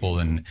people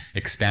and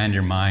expand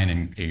your mind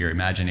and your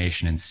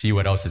imagination and see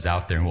what else is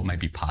out there and what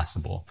might be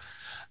possible.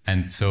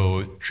 And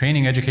so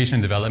training, education,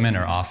 and development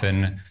are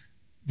often,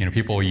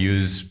 people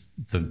use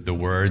the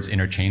words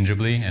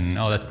interchangeably and,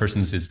 oh, that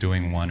person is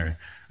doing one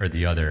or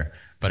the other.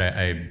 But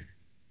I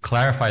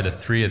clarify the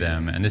 3 of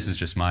them, and this is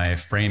just my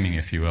framing,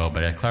 if you will,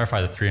 but I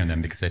clarify the 3 of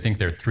them because I think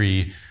they're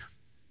 3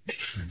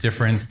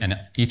 different, and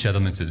each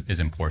element is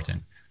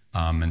important.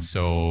 And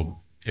so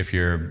if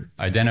you're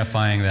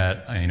identifying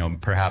that,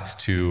 perhaps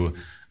to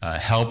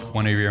help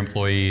one of your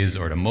employees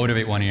or to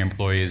motivate one of your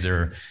employees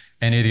or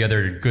any of the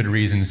other good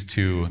reasons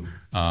to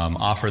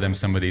offer them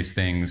some of these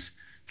things,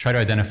 try to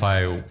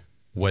identify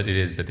what it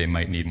is that they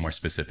might need more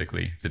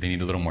specifically. Do they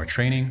need a little more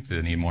training? Do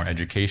they need more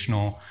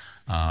education,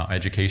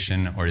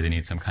 or do they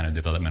need some kind of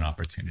development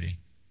opportunity?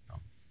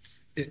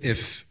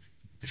 If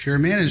you're a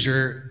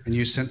manager and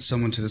you sent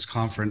someone to this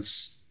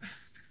conference,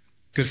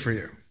 good for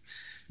you.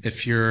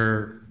 If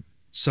you're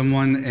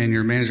someone and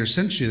your manager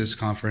sent you to this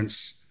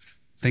conference,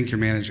 thank your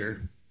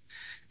manager.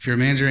 If you're a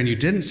manager and you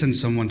didn't send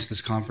someone to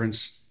this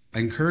conference, I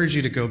encourage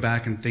you to go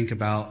back and think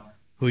about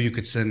who you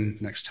could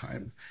send next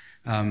time.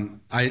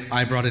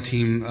 I brought a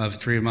team of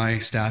 3 of my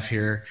staff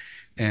here,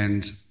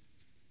 and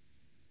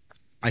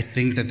I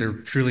think that they're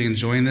truly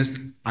enjoying this.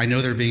 I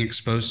know they're being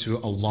exposed to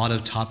a lot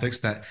of topics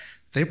that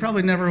they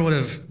probably never would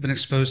have been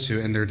exposed to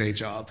in their day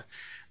job.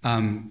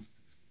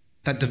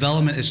 That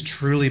development is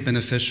truly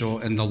beneficial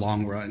in the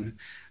long run.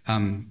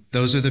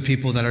 Those are the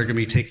people that are going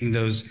to be taking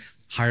those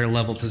higher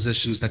level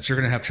positions that you're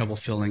going to have trouble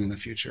filling in the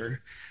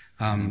future.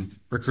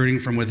 Recruiting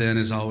from within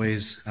is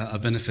always a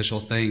beneficial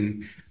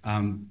thing.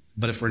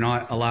 But if we're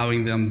not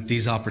allowing them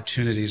these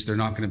opportunities, they're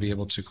not going to be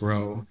able to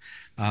grow.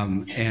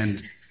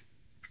 And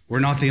we're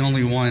not the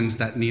only ones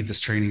that need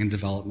this training and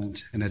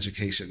development and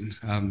education.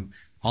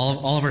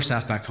 All of our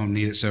staff back home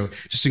need it. So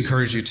just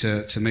encourage you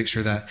to make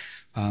sure that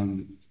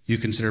you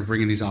consider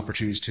bringing these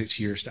opportunities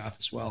to your staff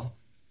as well.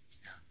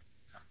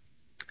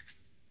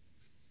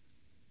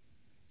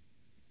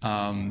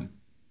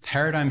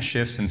 Paradigm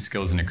shifts in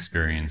skills and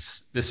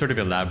experience. This sort of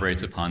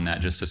elaborates upon that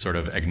just to sort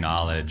of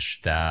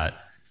acknowledge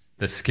that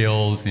the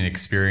skills and the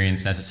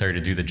experience necessary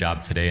to do the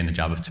job today and the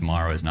job of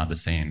tomorrow is not the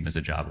same as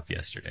the job of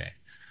yesterday.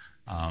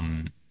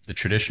 The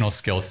traditional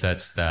skill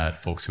sets that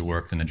folks who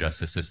worked in the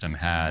justice system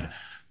had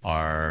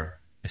are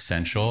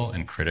essential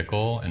and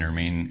critical and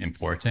remain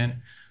important,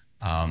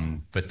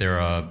 but they're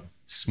a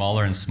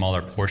smaller and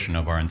smaller portion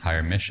of our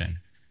entire mission.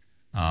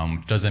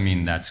 Doesn't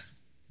mean that's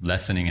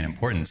lessening in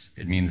importance.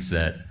 It means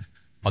that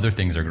other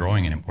things are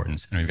growing in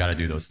importance, and we've got to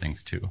do those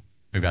things too.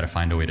 We've got to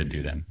find a way to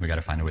do them. We've got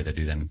to find a way to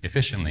do them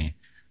efficiently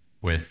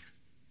with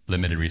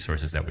limited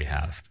resources that we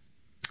have.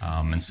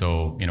 And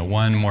so,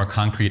 one more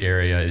concrete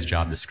area is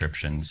job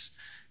descriptions.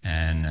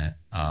 And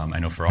I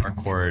know for our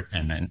court,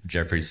 and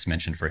Jeffrey's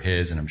mentioned for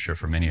his, and I'm sure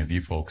for many of you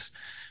folks,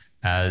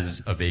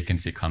 as a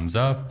vacancy comes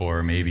up,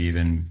 or maybe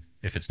even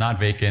if it's not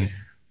vacant,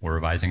 we're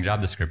revising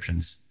job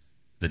descriptions.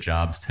 The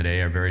jobs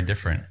today are very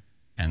different,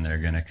 and they're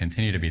going to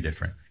continue to be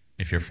different.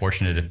 If you're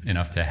fortunate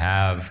enough to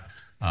have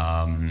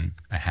a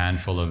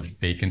handful of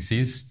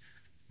vacancies,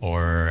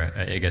 or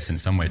I guess in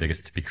some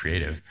ways, to be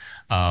creative,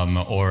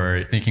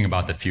 or thinking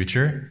about the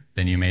future,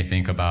 then you may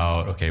think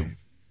about, okay,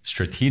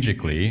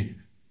 strategically,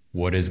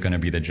 what is going to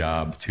be the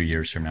job 2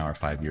 years from now or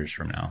 5 years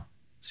from now?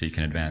 So you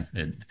can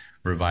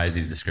revise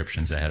these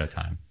descriptions ahead of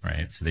time,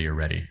 right? So that you're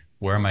ready.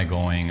 Where am I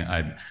going?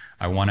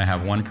 I want to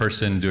have one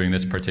person doing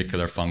this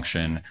particular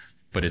function,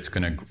 but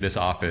this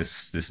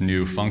office, this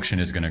new function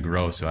is going to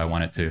grow. So I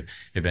want it to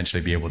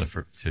eventually be able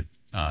to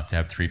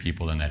have 3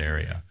 people in that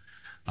area.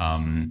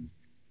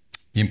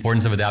 The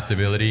importance of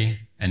adaptability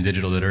and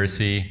digital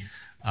literacy,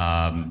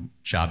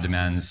 job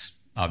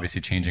demands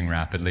obviously changing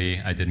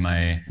rapidly. I did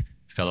my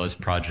fellows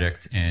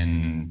project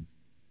in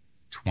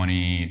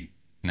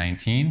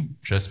 2019,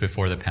 just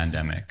before the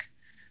pandemic.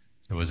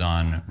 It was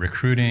on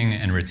recruiting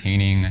and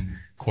retaining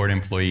court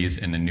employees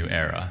in the new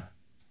era.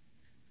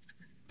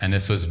 And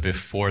this was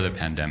before the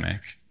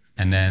pandemic.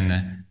 And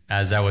then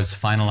as I was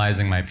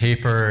finalizing my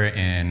paper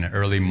in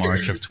early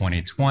March of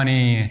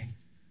 2020, I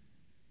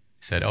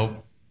said,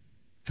 oh,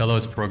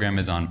 fellows program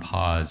is on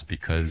pause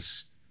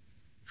because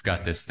we've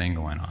got this thing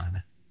going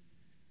on.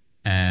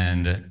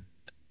 And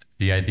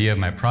the idea of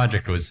my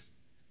project was,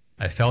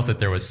 I felt that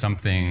there was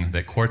something,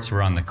 that courts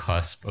were on the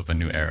cusp of a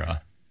new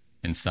era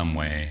in some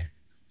way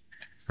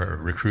for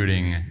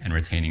recruiting and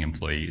retaining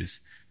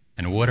employees.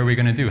 And what are we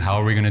going to do? How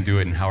are we going to do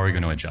it? And how are we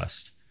going to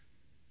adjust?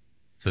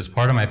 So as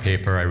part of my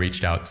paper, I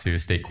reached out to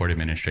state court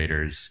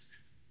administrators.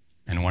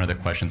 And one of the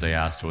questions I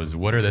asked was,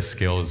 what are the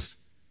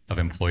skills of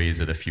employees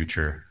of the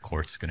future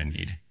courts going to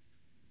need?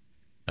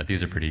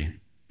 These are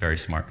very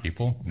smart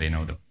people. They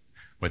know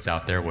what's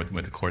out there, what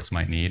the courts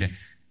might need.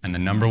 And the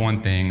number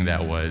one thing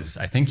that was,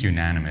 I think,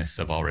 unanimous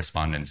of all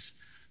respondents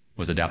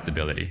was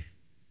adaptability.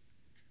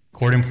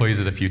 Court employees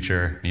of the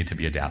future need to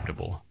be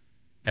adaptable.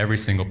 Every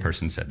single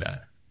person said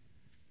that.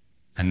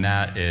 And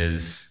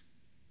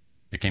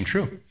became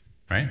true,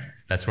 right?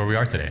 That's where we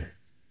are today.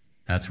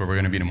 That's where we're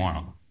going to be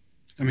tomorrow.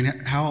 I mean,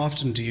 how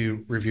often do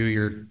you review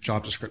your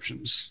job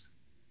descriptions?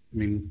 I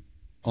mean,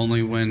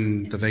 only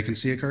when the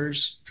vacancy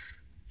occurs?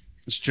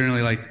 It's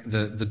generally like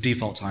the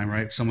default time,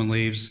 right? Someone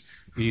leaves,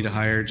 you need to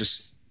hire,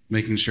 just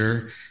making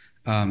sure.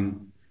 How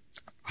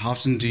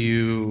often do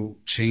you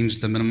change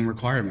the minimum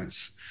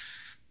requirements?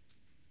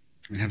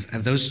 I mean,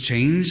 have those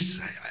changed?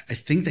 I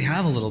think they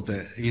have a little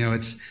bit.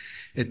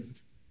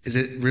 Is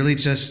it really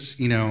just,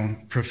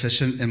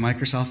 proficient in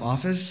Microsoft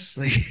Office?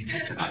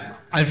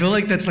 I feel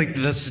like that's like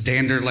the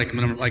standard,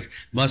 minimum,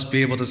 must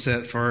be able to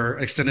sit for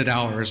extended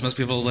hours, must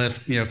be able to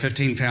lift,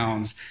 15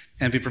 pounds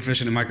and be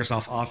proficient in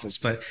Microsoft Office.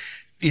 But,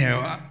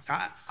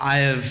 I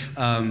have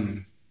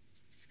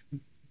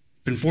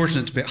been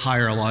fortunate to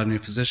hire a lot of new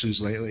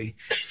positions lately.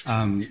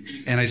 And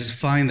I just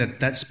find that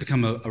that's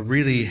become a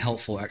really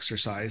helpful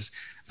exercise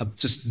of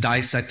just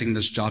dissecting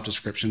those job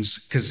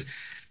descriptions, because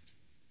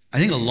I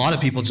think a lot of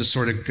people just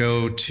sort of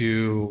go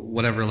to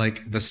whatever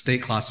the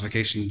state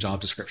classification job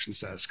description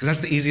says, because that's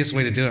the easiest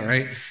way to do it,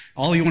 right?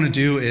 All you want to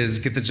do is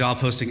get the job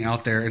posting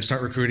out there and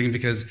start recruiting,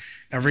 because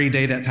every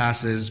day that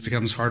passes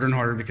becomes harder and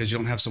harder because you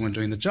don't have someone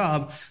doing the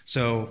job.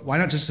 So why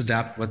not just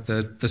adapt what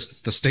the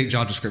state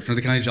job description or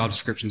the county job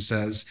description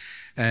says,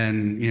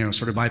 and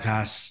sort of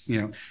bypass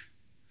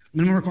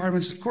minimum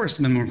requirements? Of course,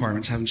 minimum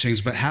requirements haven't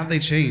changed, but have they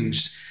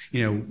changed?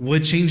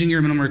 Would changing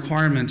your minimum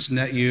requirements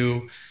net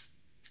you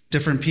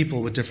different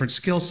people with different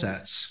skill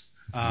sets?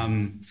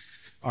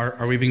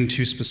 Are we being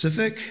too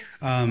specific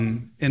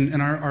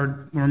in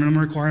our minimum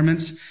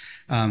requirements?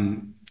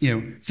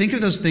 Think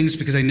of those things,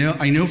 because I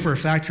know for a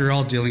fact you're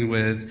all dealing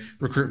with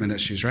recruitment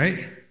issues,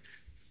 right?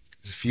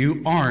 If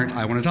you aren't,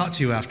 I want to talk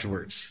to you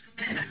afterwards.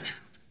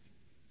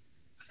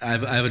 I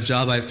have a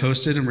job I've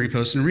posted and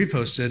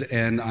reposted,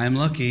 and I'm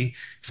lucky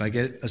if I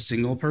get a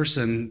single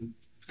person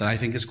that I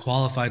think is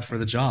qualified for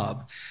the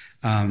job,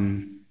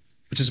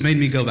 which has made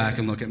me go back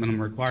and look at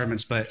minimum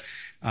requirements. But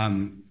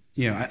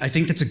I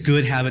think that's a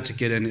good habit to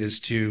get in, is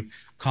to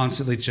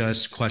constantly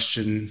just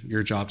question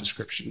your job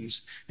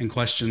descriptions and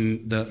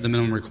question the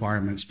minimum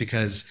requirements,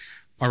 because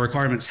our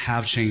requirements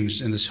have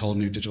changed in this whole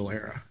new digital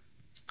era.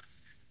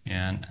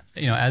 And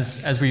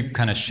as we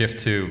kind of shift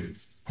to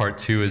part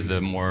two, is the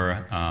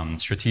more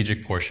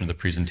strategic portion of the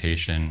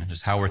presentation,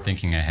 just how we're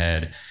thinking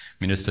ahead. I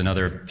mean, just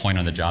another point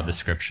on the job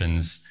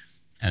descriptions,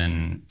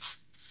 and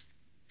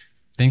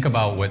think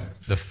about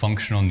what the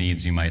functional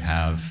needs you might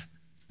have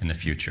in the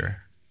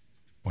future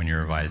when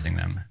you're revising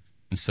them.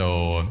 And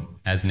so,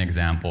 as an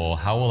example,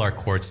 how will our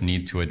courts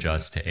need to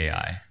adjust to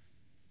AI?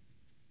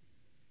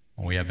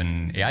 Well, we have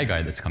an AI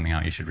guide that's coming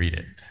out, you should read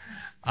it.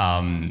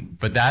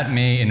 But that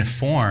may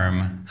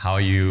inform how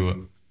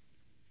you,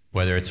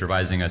 whether it's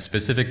revising a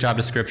specific job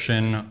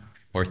description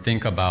or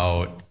think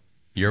about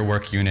your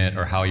work unit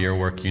or how your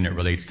work unit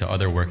relates to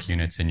other work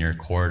units in your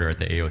court or at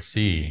the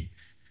AOC.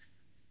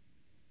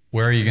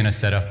 Where are you going to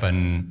set up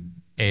an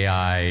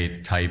AI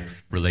type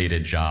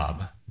related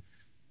job?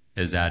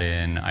 Is that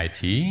in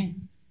IT?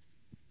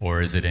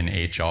 Or is it in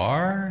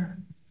HR?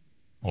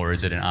 Or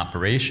is it in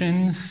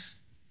operations?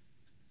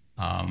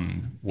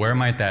 Where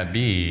might that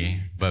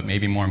be? But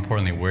maybe more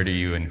importantly, where do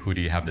you and who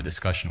do you have the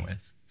discussion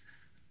with?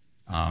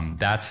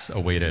 That's a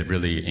way to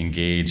really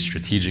engage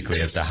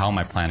strategically as to how am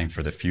I planning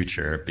for the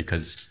future,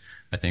 because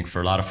I think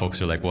for a lot of folks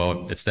who are like,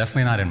 well, it's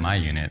definitely not in my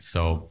unit,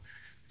 so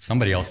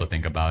somebody else will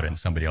think about it and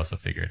somebody else will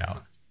figure it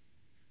out.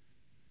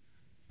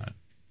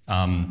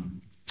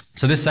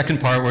 So this second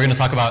part, we're going to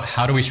talk about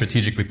how do we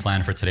strategically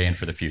plan for today and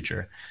for the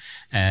future.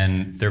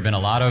 And there have been a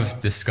lot of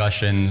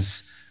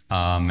discussions,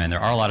 and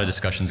there are a lot of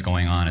discussions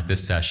going on at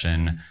this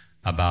session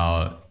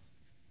about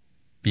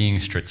being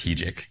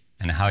strategic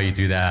and how you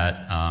do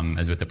that,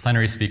 as with the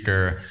plenary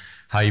speaker,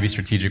 how you be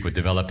strategic with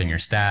developing your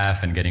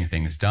staff and getting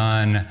things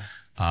done.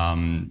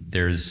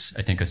 There's,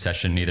 I think, a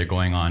session either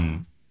going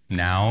on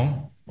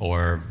now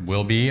or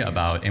will be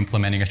about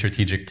implementing a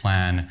strategic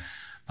plan.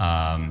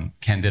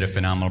 Ken did a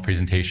phenomenal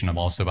presentation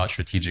also about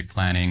strategic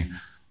planning.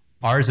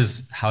 Ours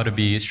is how to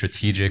be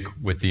strategic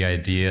with the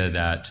idea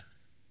that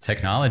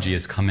technology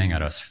is coming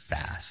at us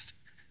fast,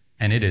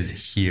 and it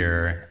is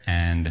here,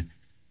 and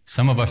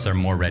some of us are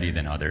more ready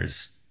than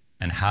others.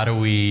 And how do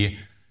we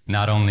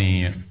not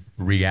only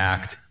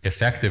react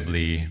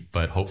effectively,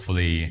 but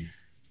hopefully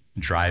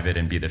drive it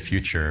and be the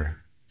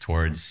future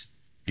towards,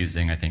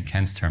 using, I think,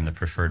 Ken's term, the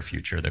preferred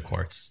future of the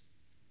courts.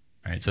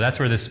 Right, so that's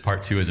where this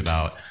part two is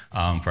about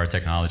for our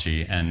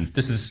technology. And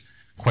this is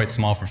quite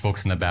small for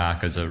folks in the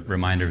back. As a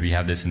reminder, we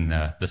have this in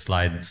the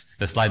slides.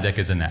 The slide deck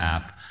is in the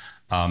app.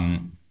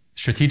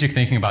 Strategic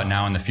thinking about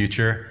now and the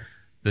future.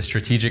 The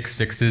strategic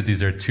sixes,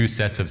 these are 2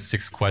 sets of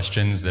 6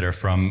 questions that are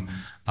from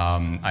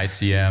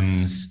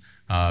ICM's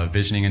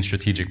Visioning and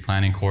Strategic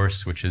Planning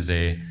course, which is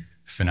a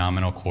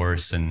phenomenal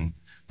course, and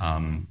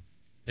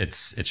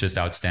it's just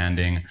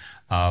outstanding.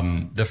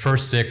 The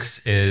first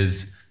 6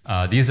 is,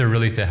 these are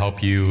really to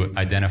help you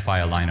identify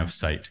a line of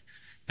sight.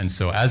 And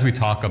so as we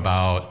talk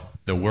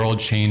about the world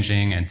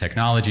changing and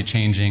technology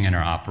changing and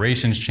our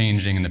operations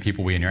changing and the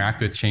people we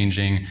interact with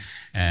changing,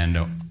 and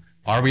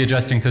are we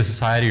adjusting to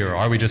society or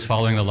are we just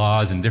following the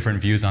laws, and different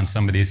views on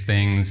some of these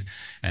things,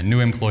 and new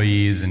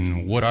employees,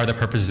 and what are the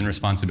purposes and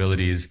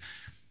responsibilities?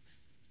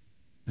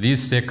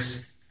 These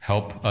 6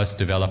 help us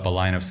develop a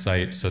line of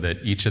sight so that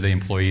each of the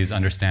employees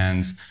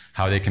understands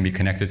how they can be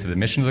connected to the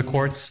mission of the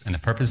courts and the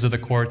purposes of the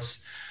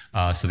courts,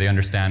 so they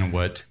understand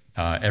what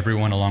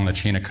everyone along the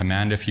chain of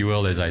command, if you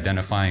will, is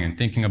identifying and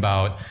thinking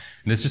about.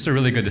 And it's just a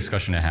really good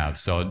discussion to have.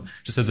 So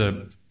just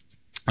I'll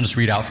just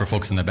read out for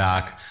folks in the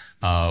back.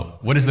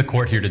 What is the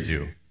court here to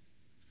do?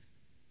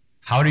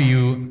 How do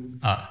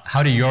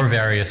your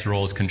various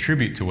roles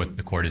contribute to what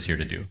the court is here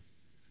to do?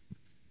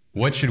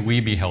 What should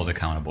we be held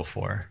accountable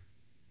for?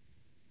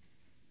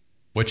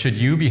 What should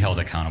you be held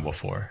accountable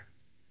for?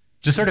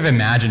 Just sort of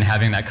imagine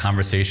having that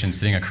conversation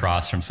sitting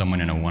across from someone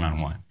in a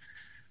one-on-one.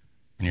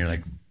 And you're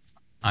like,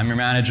 I'm your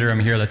manager, I'm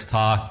here, let's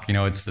talk.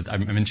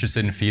 I'm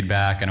interested in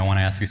feedback and I want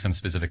to ask you some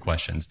specific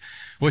questions.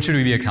 What should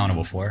we be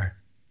accountable for?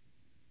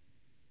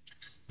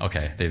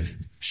 Okay, they've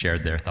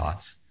shared their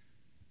thoughts.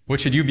 What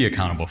should you be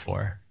accountable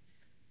for?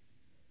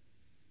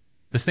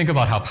 Just think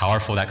about how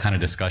powerful that kind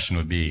of discussion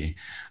would be.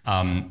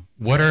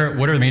 What are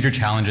the major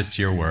challenges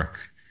to your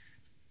work?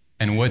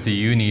 And what do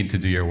you need to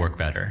do your work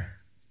better?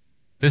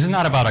 This is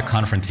not about a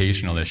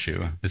confrontational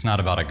issue. It's not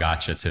about a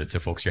gotcha to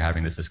folks you're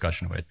having this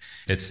discussion with.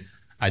 It's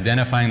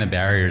identifying the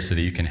barriers so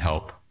that you can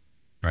help,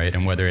 right?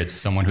 And whether it's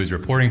someone who's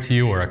reporting to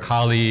you or a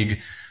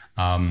colleague,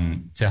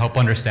 to help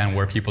understand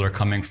where people are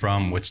coming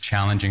from, what's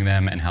challenging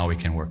them, and how we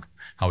can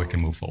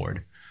move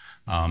forward.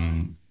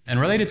 And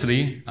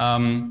relatedly,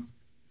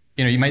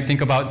 you might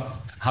think about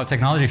how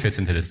technology fits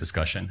into this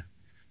discussion.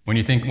 When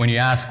you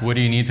ask, what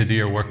do you need to do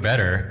your work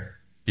better?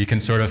 you can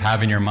sort of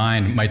have in your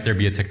mind, might there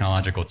be a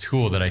technological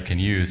tool that I can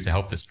use to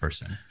help this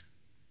person,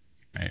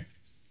 right?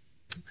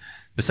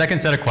 The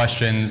second set of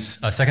questions,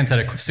 second set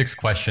of 6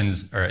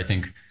 questions are, I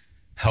think,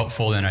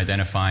 helpful in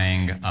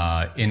identifying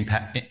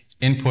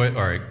input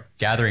or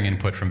gathering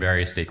input from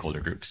various stakeholder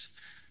groups.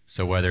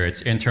 So whether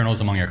it's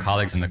internals among your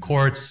colleagues in the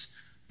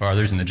courts or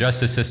others in the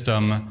justice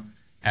system,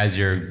 as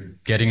you're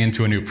getting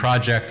into a new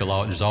project,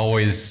 there's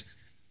always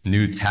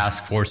new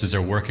task forces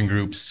or working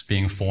groups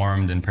being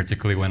formed, and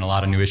particularly when a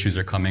lot of new issues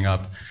are coming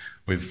up,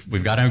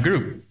 we've got a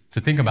group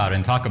to think about it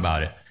and talk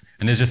about it.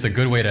 And there's just a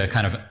good way to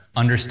kind of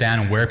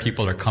understand where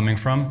people are coming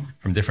from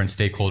different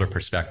stakeholder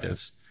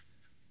perspectives.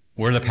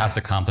 What are the past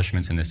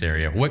accomplishments in this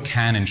area? What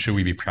can and should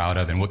we be proud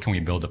of, and what can we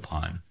build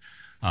upon?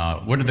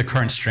 What are the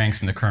current strengths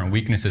and the current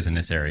weaknesses in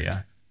this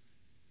area?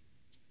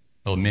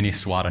 A little mini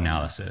SWOT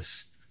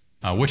analysis.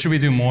 What should we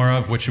do more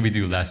of? What should we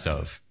do less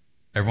of?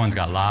 Everyone's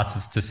got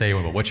lots to say,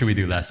 but what should we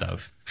do less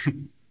of?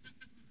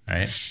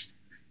 Right?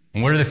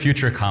 And what are the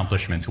future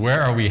accomplishments?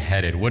 Where are we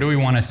headed? What do we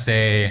want to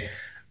say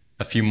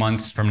a few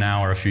months from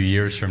now or a few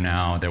years from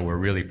now that we're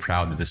really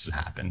proud that this has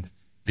happened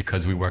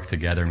because we work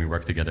together and we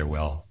work together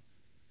well?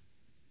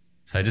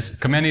 So I just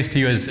commend these to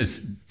you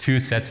as 2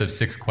 sets of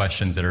 6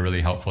 questions that are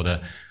really helpful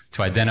to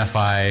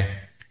identify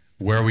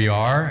where we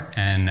are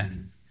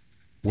and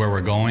where we're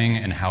going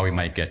and how we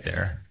might get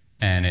there.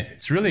 And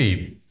it's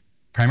really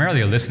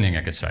primarily a listening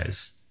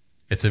exercise.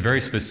 It's a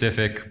very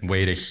specific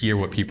way to hear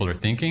what people are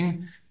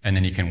thinking, and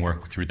then you can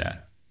work through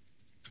that.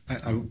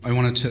 I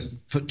wanted to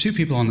put 2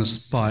 people on the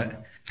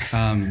spot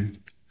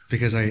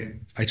because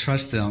I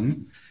trust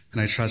them and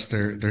I trust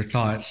their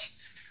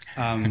thoughts.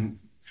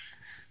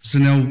 So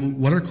now,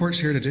 what are courts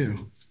here to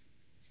do?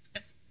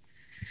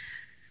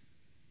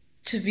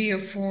 To be a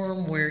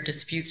forum where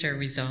disputes are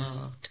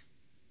resolved.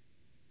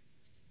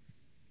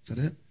 Is that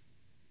it?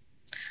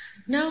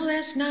 No,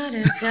 that's not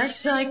it.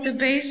 That's like the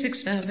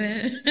basics of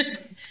it.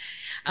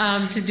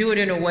 To do it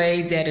in a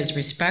way that is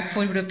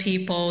respectful to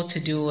people,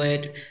 to do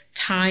it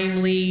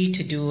timely,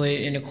 to do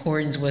it in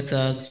accordance with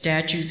the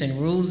statutes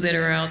and rules that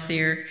are out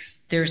there.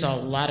 There's a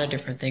lot of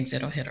different things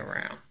that'll hit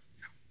around.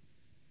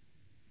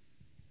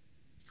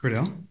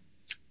 Cordell,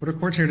 what are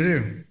courts here to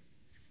do?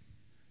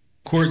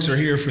 Courts are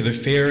here for the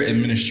fair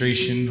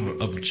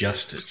administration of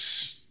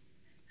justice.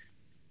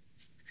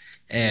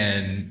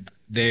 And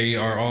they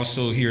are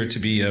also here to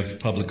be of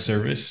public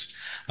service.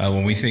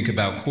 When we think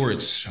about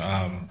courts,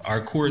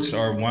 our courts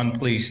are one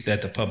place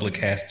that the public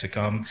has to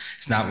come.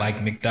 It's not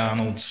like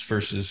McDonald's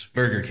versus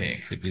Burger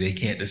King. They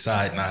can't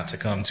decide not to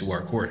come to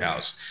our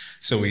courthouse.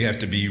 So we have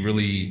to be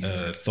really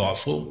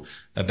thoughtful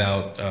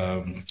about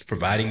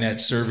providing that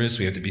service.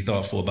 We have to be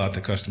thoughtful about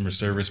the customer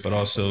service, but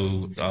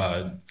also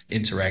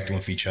interacting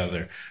with each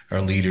other,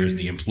 our leaders,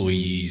 the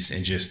employees,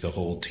 and just the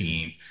whole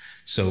team.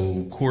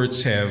 So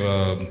courts have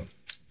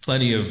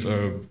plenty of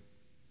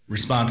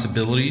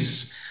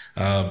responsibilities,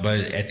 but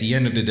at the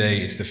end of the day,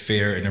 it's the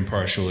fair and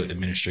impartial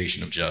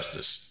administration of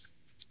justice.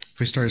 If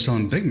we started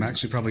selling Big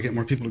Macs, we'd probably get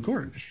more people to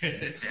court.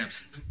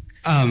 Absolutely.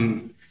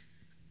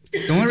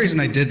 The only reason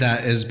I did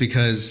that is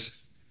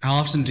because how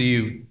often do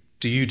you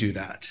do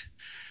that?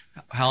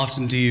 How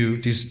often do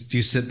you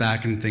sit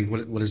back and think,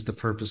 what is the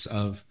purpose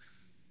of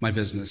my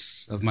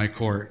business, of my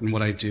court, and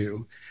what I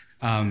do?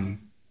 And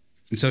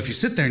so if you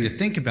sit there and you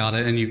think about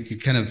it and you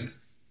kind of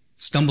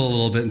stumble a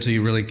little bit until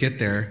you really get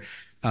there,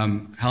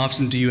 how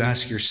often do you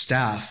ask your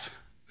staff,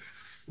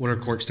 what are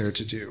courts there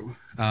to do?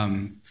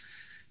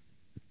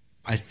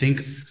 I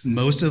think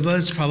most of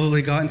us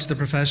probably got into the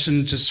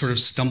profession, just sort of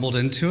stumbled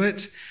into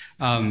it.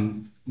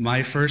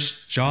 My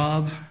first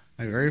job,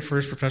 my very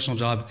first professional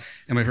job,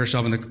 and my first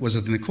job was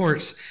within the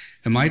courts,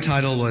 and my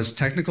title was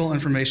Technical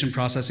Information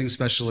Processing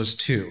Specialist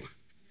 2.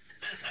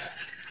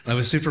 I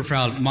was super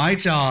proud. My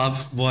job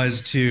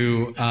was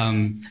to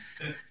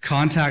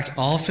contact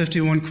all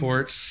 51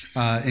 courts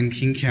in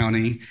King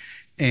County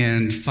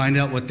and find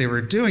out what they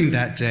were doing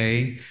that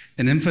day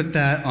and input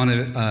that on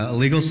a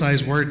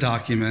legal-sized Word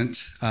document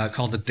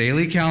called the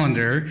Daily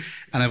Calendar,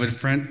 and I would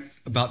print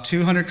about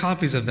 200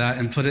 copies of that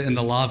and put it in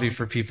the lobby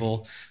for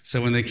people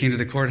so when they came to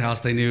the courthouse,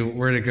 they knew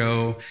where to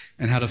go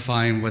and how to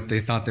find what they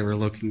thought they were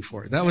looking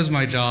for. That was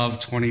my job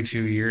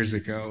 22 years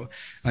ago.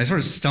 I sort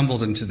of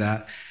stumbled into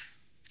that.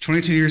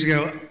 22 years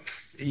ago,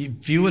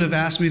 if you would have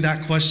asked me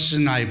that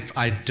question,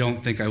 I don't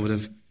think I would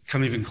have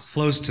come even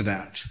close to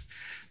that.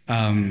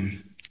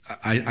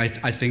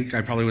 I think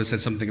I probably would have said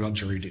something about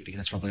jury duty.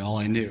 That's probably all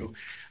I knew.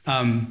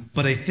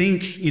 But I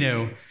think,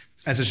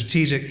 as a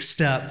strategic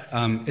step,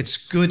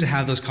 it's good to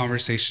have those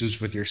conversations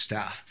with your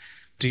staff.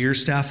 Do your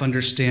staff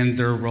understand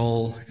their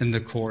role in the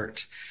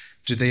court?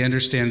 Do they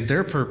understand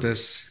their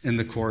purpose in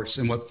the courts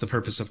and what the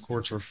purpose of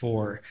courts are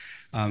for?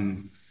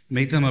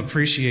 Make them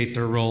appreciate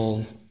their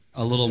role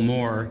a little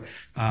more,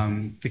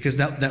 because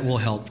that will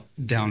help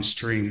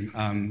downstream.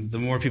 The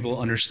more people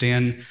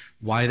understand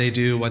why they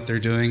do what they're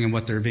doing and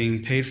what they're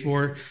being paid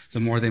for, the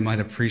more they might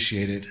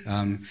appreciate it,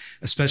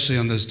 especially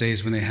on those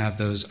days when they have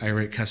those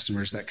irate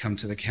customers that come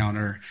to the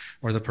counter,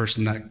 or the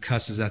person that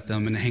cusses at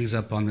them and hangs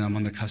up on them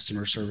on the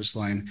customer service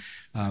line,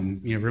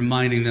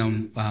 reminding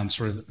them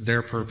sort of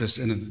their purpose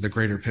in the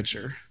greater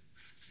picture.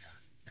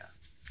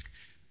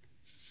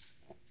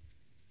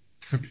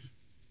 So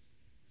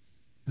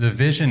the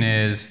vision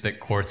is that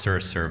courts are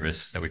a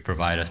service, that we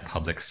provide a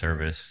public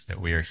service,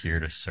 that we are here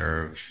to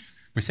serve.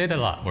 We say that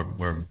a lot.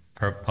 We're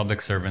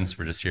public servants.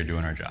 We're just here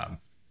doing our job.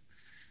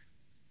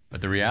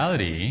 But the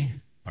reality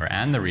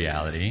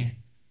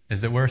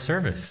is that we're a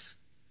service.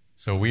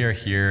 So we are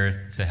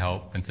here to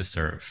help and to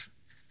serve.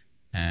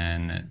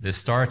 And this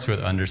starts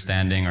with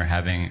understanding or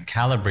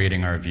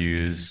calibrating our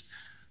views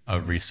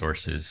of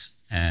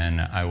resources.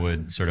 And I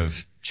would sort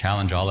of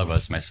challenge all of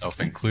us, myself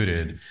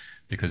included,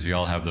 because we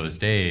all have those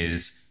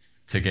days,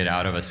 to get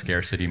out of a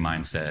scarcity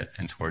mindset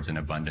and towards an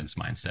abundance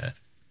mindset.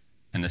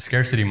 And the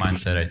scarcity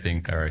mindset,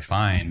 I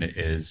find,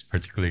 is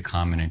particularly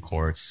common in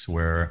courts,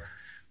 where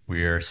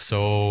we are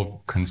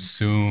so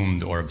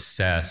consumed or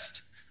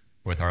obsessed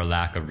with our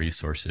lack of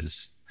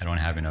resources. I don't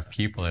have enough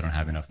people, I don't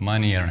have enough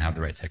money, I don't have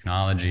the right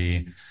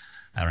technology,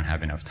 I don't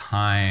have enough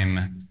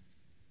time.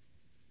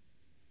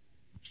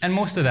 And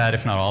most of that,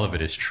 if not all of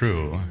it, is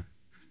true,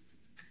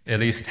 at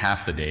least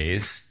half the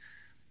days.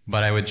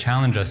 But I would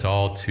challenge us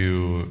all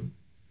to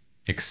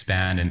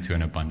expand into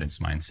an abundance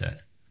mindset.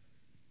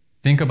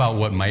 Think about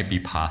what might be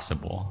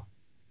possible.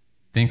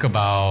 Think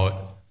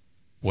about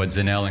what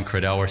Zanel and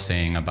Cradell were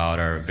saying about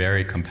our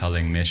very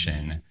compelling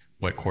mission,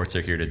 what courts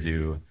are here to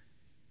do,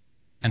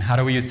 and how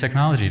do we use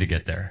technology to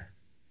get there?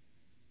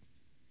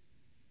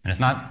 And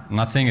I'm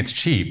not saying it's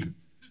cheap,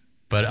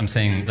 but I'm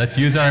saying let's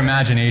use our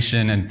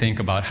imagination and think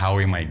about how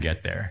we might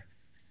get there.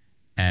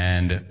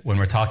 And when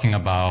we're talking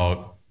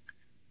about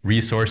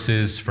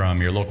resources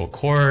from your local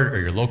court or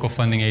your local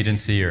funding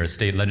agency or a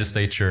state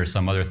legislature or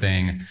some other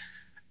thing,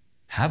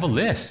 have a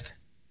list.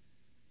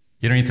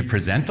 You don't need to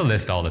present the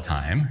list all the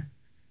time,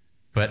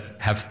 but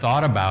have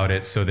thought about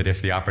it so that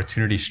if the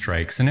opportunity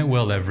strikes, and it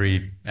will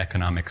every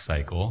economic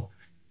cycle,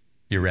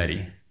 you're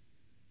ready,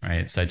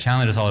 right? So I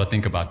challenge us all to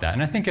think about that.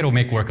 And I think it'll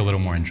make work a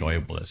little more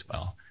enjoyable as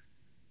well,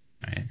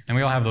 right? And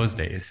we all have those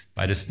days.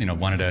 I just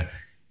wanted to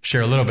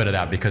share a little bit of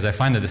that, because I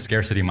find that the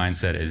scarcity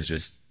mindset is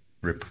just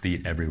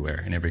replete everywhere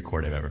in every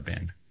court I've ever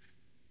been.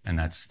 And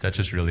that's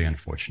just really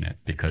unfortunate,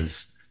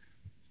 because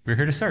we're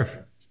here to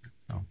serve.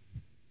 So,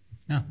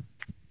 yeah.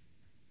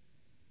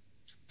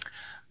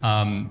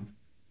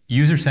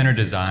 User-centered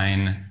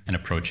design and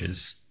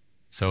approaches.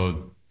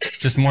 So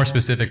just more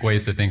specific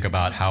ways to think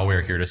about how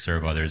we're here to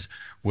serve others.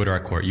 What do our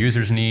court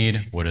users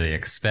need? What do they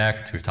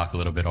expect? We've talked a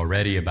little bit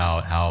already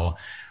about how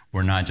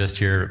we're not just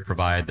here to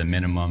provide the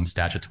minimum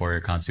statutory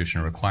or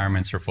constitutional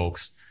requirements for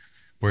folks.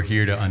 We're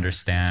here to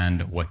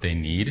understand what they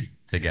need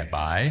to get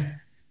by.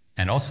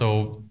 And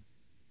also,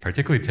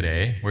 particularly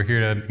today, we're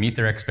here to meet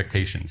their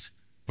expectations,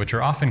 which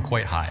are often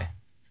quite high,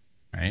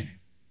 right?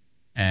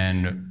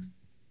 And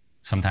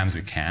sometimes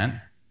we can't,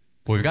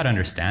 but we've got to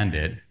understand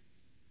it.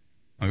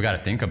 And we've got to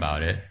think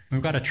about it.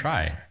 We've got to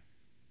try.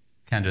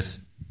 Can't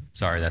just,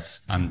 sorry,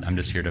 I'm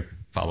just here to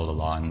follow the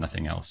law and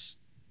nothing else.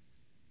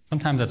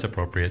 Sometimes that's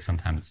appropriate,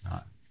 sometimes it's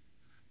not.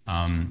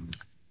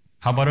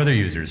 How about other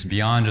users?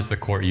 Beyond just the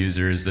court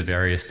users, the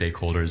various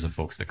stakeholders of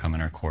folks that come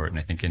in our court, and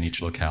I think in each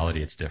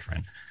locality it's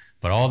different.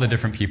 But all the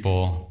different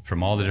people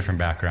from all the different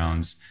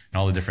backgrounds and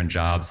all the different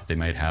jobs that they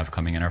might have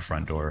coming in our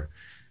front door,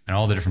 and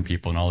all the different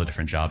people and all the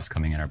different jobs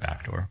coming in our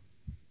back door.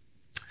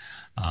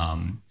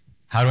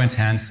 How to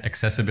enhance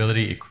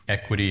accessibility,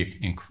 equity,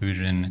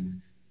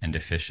 inclusion, and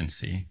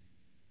efficiency.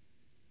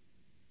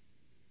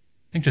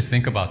 I think just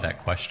think about that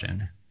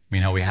question. I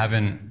mean, how we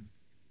haven't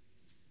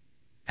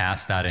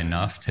asked that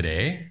enough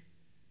today.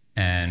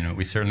 And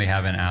we certainly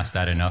haven't asked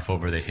that enough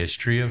over the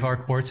history of our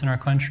courts in our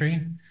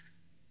country.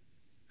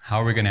 How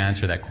are we going to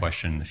answer that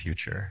question in the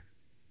future?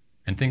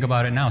 And think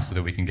about it now so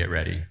that we can get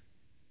ready,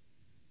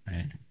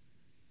 right?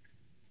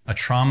 A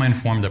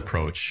trauma-informed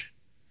approach.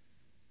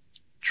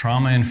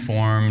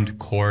 Trauma-informed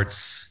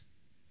courts,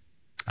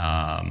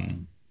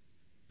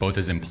 both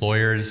as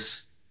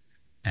employers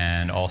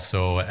and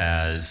also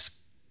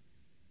as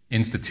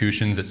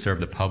institutions that serve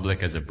the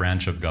public as a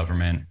branch of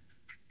government.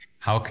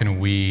 How can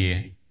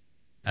we,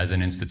 as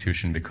an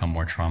institution, become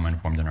more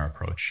trauma-informed in our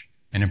approach?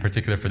 And in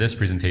particular for this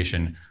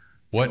presentation,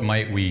 what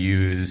might we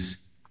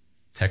use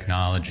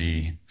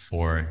technology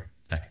for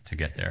to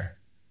get there?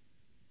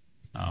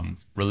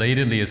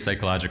 Relatedly is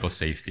psychological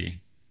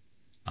safety.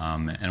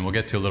 And we'll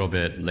get to a little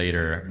bit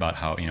later about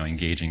how,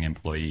 engaging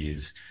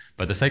employees.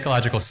 But the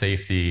psychological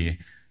safety,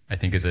 I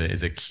think,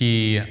 is a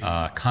key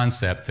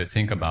concept to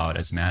think about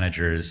as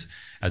managers,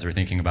 as we're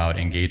thinking about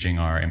engaging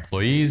our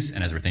employees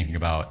and as we're thinking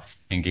about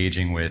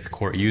engaging with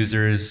court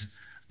users.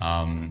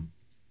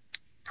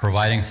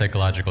 Providing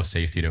psychological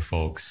safety to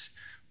folks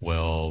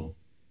will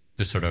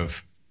just sort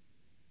of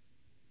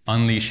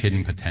unleash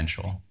hidden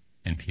potential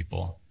in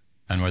people.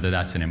 And whether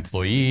that's an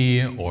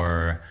employee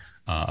or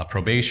a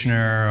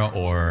probationer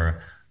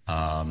or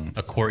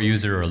a court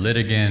user or a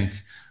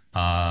litigant,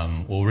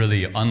 will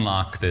really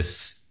unlock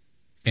this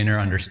inner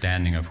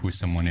understanding of who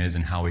someone is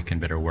and how we can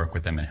better work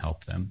with them and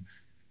help them.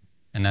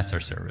 And that's our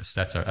service.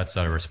 That's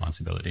our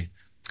responsibility.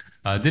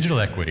 Digital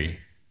equity.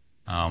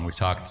 We've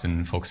talked,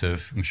 and folks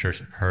have, I'm sure,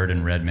 heard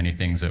and read many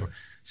things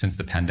since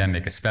the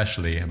pandemic,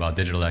 especially about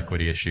digital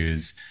equity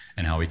issues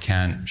and how we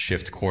can't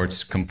shift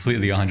courts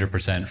completely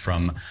 100%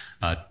 from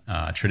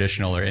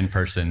traditional or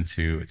in-person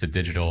to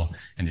digital,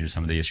 and due to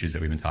some of the issues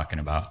that we've been talking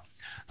about.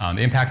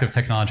 The impact of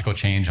technological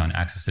change on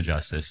access to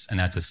justice, and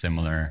that's a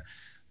similar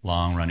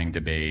long-running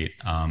debate,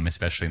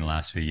 especially in the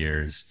last few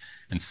years.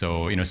 And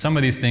so, some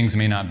of these things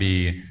may not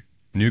be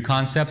new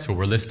concepts, but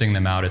we're listing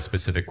them out as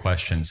specific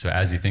questions. So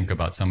as you think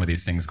about some of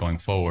these things going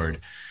forward,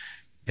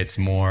 it's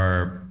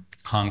more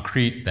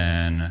concrete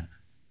than,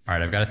 all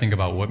right, I've got to think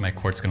about what my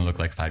court's going to look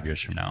like 5 years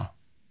from now,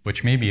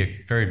 which may be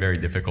a very, very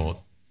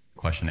difficult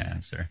question to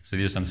answer. So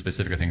these are some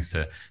specific things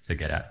to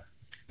get at.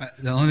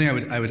 The only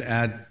thing I would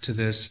add to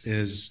this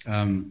is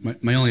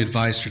my only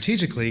advice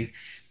strategically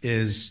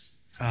is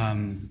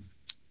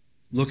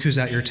look who's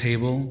at your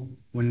table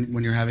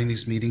when you're having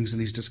these meetings and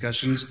these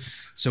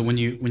discussions. So when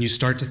you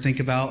start to think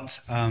about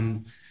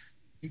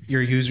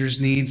your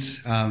users'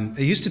 needs,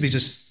 it used to be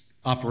just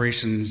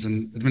operations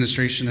and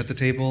administration at the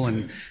table,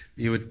 and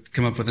you would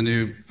come up with a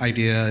new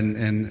idea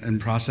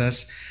and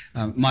process.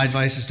 My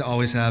advice is to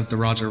always have the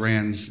Roger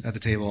Rands at the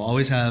table.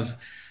 Always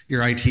have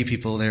your IT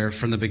people there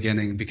from the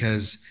beginning,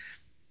 because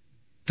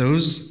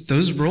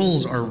those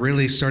roles are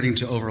really starting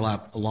to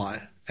overlap a lot.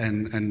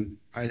 And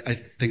I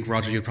think,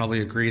 Roger, you'd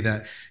probably agree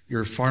that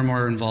you're far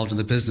more involved in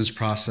the business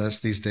process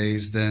these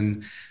days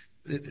than,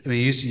 you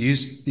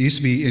used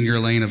to be in your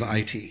lane of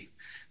IT.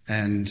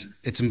 And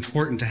it's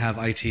important to have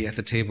IT at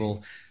the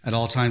table at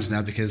all times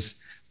now,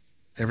 because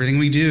everything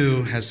we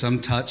do has some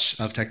touch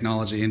of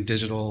technology and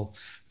digital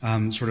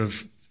sort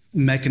of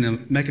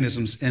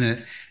mechanisms in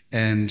it.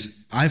 And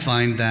I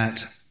find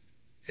that,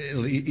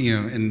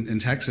 in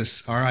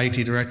Texas, our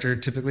IT director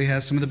typically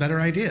has some of the better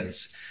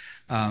ideas.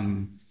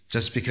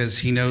 Just because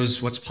he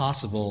knows what's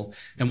possible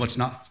and what's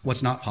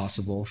not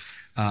possible.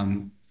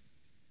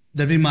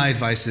 That'd be my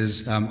advice,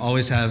 is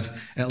always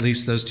have at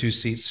least those two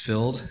seats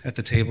filled at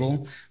the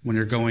table when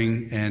you're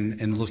going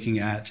and looking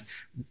at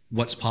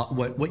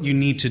what you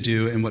need to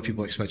do and what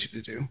people expect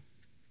you to do.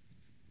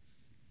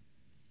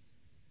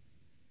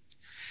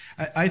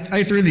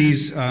 I threw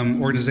these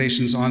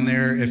organizations on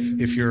there.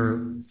 If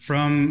you're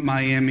from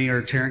Miami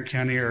or Tarrant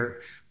County,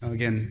 or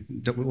again,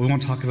 we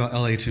won't talk about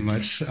LA too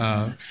much.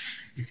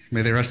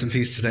 May they rest in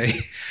peace today.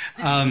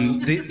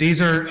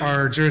 These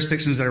are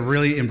jurisdictions that are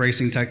really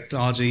embracing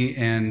technology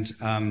and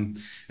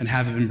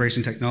have been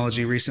embracing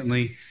technology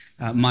recently.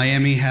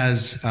 Miami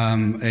has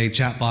a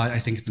chatbot. I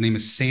think the name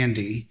is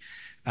Sandy,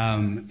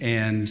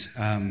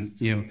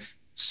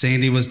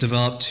 Sandy was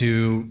developed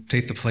to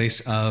take the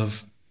place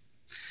of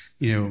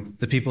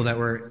the people that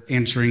were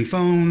answering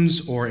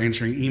phones or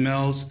answering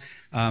emails.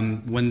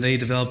 When they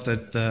developed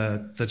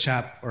the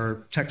chat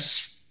or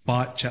text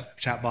bot,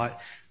 chatbot,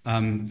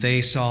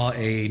 they saw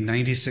a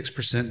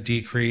 96%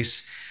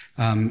 decrease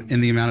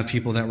in the amount of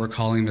people that were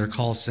calling their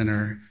call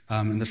center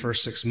in the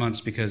first 6 months,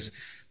 because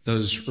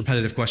those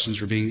repetitive questions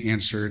were being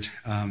answered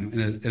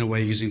in a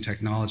way using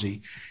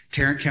technology.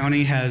 Tarrant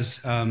County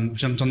has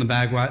jumped on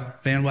the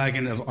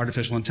bandwagon of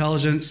artificial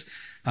intelligence.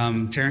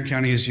 Tarrant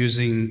County is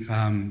using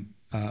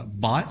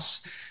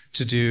bots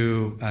to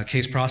do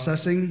case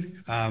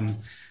processing.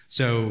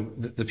 So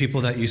the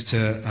people that used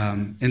to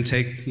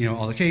intake,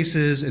 all the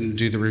cases and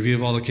do the review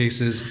of all the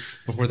cases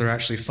before they're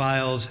actually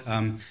filed,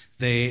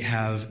 they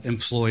have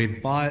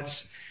employed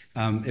bots.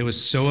 It was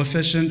so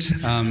efficient.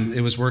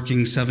 It was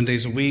working 7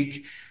 days a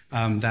week,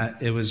 that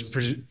it was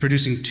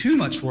producing too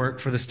much work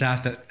for the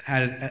staff that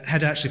had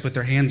to actually put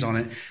their hands on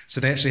it.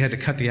 So they actually had to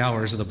cut the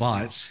hours of the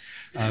bots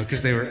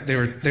because they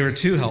were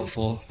too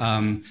helpful.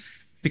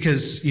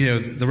 Because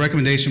the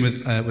recommendation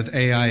with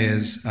AI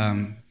is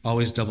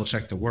always double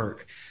check the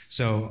work.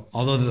 So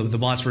although the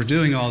bots were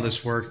doing all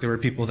this work, there were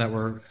people that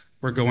were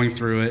going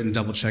through it and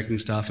double checking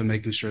stuff and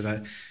making sure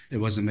that it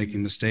wasn't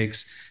making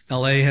mistakes.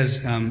 LA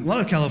has a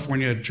lot of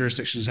California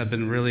jurisdictions have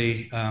been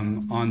really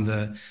on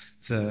the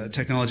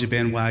technology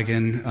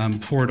bandwagon,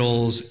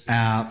 portals,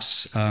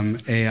 apps,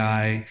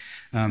 AI.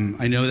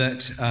 I know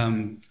that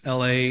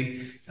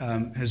LA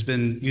has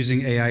been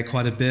using AI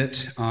quite a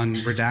bit on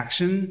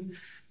redaction.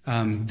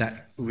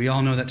 That we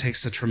all know that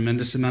takes a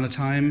tremendous amount of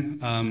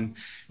time.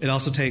 It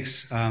also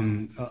takes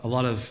a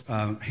lot of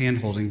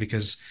hand-holding,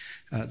 because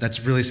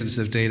that's really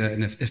sensitive data,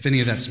 and if any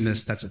of that's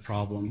missed, that's a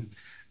problem.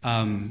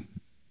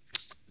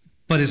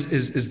 But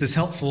is this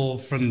helpful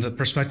from the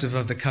perspective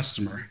of the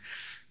customer?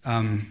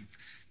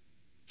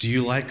 Do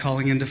you like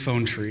calling into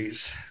phone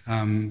trees?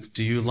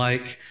 Do you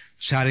like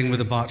chatting with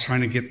a bot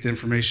trying to get the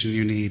information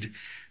you need?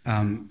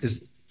 From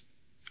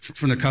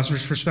the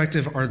customer's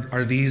perspective,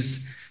 are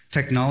these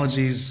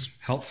technologies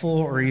helpful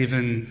or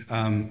even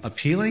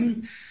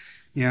appealing?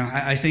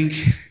 I think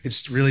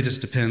it really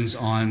just depends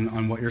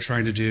on what you're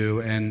trying to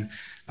do and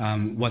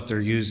what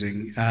they're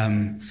using.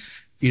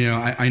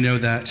 I know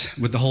that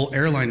with the whole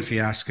airline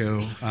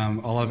fiasco,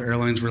 a lot of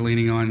airlines were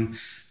leaning on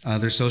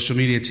their social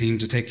media team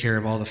to take care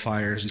of all the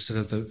fires instead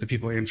of the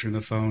people answering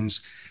the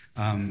phones.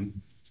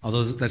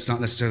 Although that's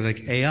not necessarily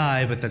like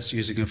AI, but that's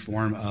using a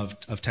form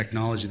of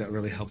technology that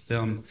really helped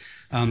them.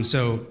 I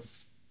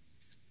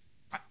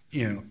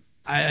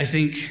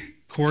think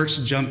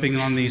courts jumping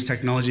on these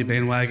technology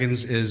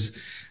bandwagons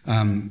is,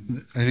 I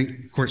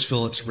think courts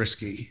feel it's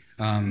risky.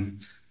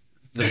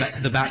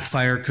 The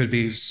backfire could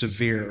be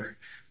severe,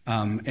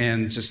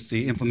 and just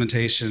the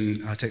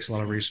implementation takes a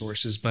lot of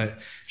resources.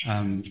 But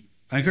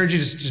I encourage you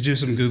to do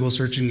some Google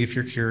searching if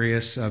you're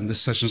curious. This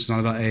session is not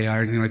about AI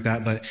or anything like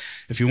that, but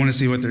if you want to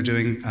see what they're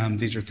doing,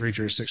 these are 3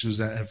 jurisdictions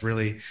that have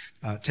really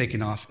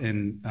taken off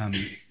in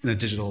a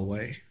digital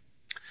way.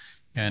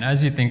 And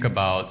as you think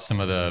about some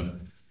of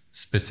the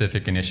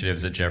specific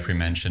initiatives that Jeffrey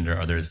mentioned or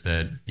others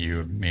that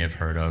you may have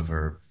heard of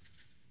or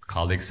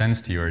colleague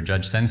sends to you or a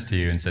judge sends to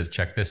you and says,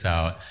 check this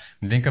out,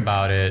 and think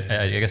about it.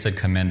 I guess I'd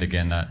commend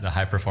again the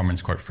high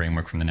performance court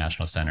framework from the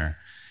National Center.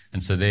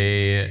 And so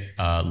they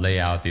lay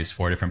out these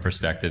 4 different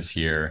perspectives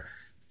here.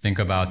 Think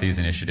about these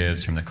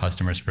initiatives from the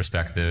customer's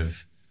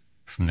perspective,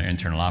 from the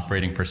internal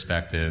operating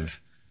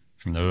perspective,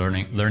 from the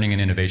learning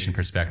and innovation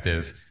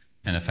perspective,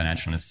 and the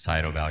financial and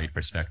societal value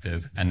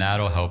perspective. And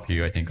that'll help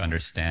you, I think,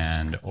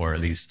 understand or at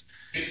least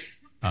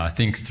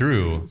think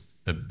through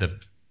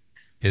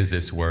is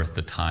this worth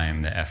the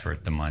time, the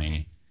effort, the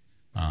money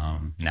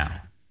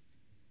now?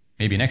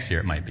 Maybe next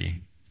year it might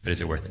be, but is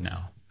it worth it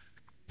now?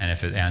 And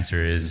if the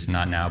answer is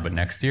not now, but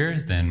next year,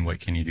 then what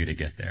can you do to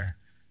get there?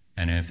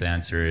 And if the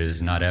answer is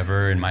not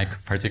ever in my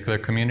particular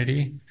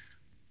community,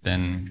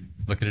 then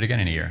look at it again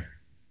in a year.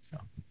 So,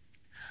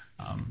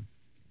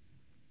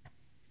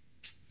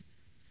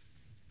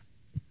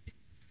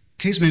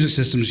 case management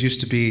systems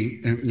used to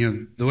be,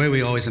 the way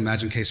we always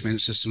imagined case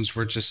management systems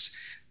were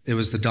it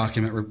was the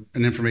document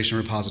and information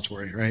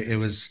repository, right? It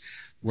was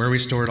where we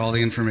stored all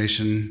the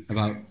information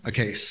about a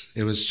case.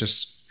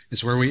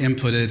 It's where we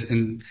inputted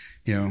in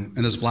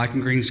those black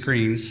and green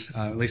screens.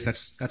 At least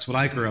that's what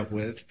I grew up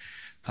with.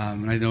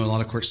 And I know a lot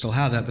of courts still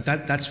have that, but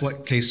that's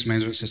what case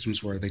management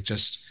systems were. They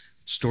just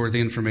stored the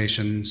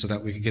information so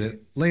that we could get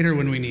it later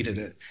when we needed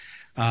it.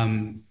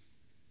 In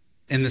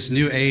this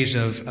new age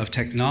of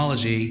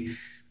technology,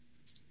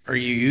 are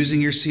you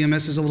using your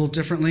CMSs a little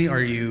differently? Are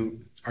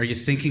you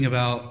thinking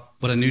about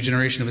what a new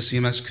generation of a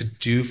CMS could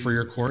do for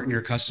your court and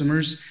your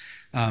customers?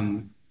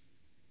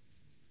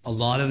 A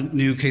lot of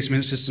new case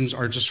management systems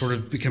are just sort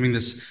of becoming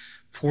this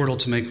portal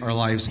to make our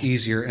lives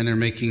easier, and they're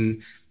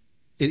making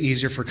it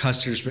easier for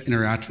customers to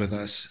interact with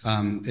us.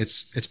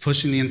 It's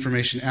pushing the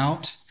information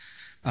out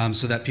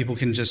so that people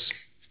can just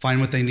find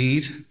what they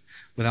need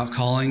without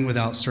calling,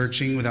 without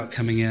searching, without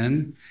coming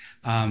in.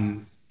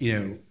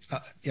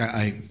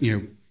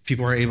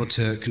 People are able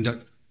to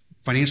conduct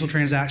financial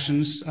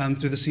transactions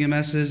through the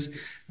CMSs.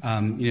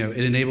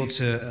 It enabled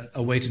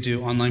a way to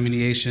do online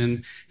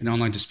mediation and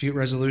online dispute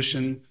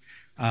resolution.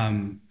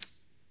 But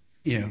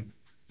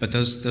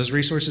those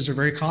resources are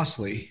very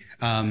costly.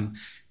 And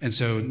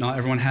so not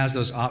everyone has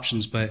those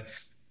options, but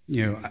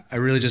I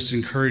really just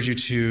encourage you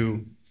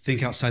to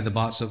think outside the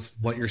box of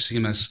what your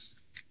CMS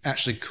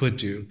actually could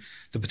do,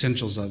 the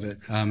potentials of it.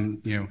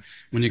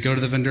 When you go to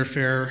the vendor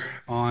fair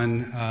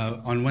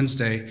on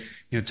Wednesday,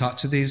 talk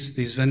to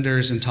these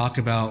vendors and talk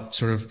about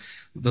sort of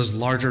those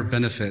larger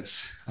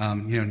benefits.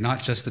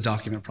 Not just the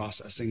document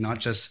processing, not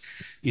just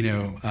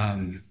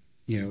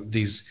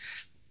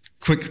these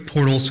quick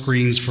portal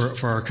screens for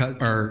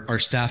our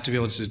staff to be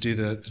able to do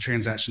the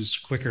transactions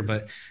quicker,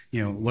 but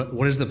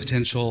what is the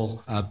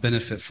potential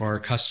benefit for our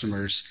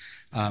customers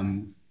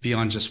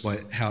beyond just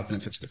how it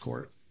benefits the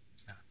court?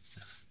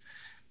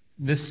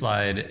 This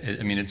slide,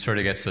 it sort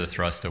of gets to the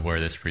thrust of where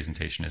this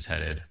presentation is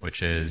headed,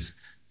 which is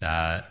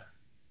that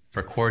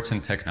for courts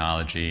and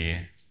technology,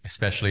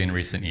 especially in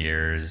recent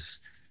years,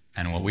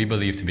 and what we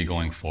believe to be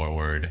going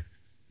forward,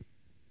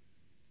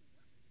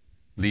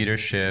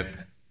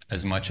 leadership,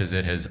 as much as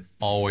it has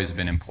always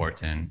been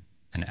important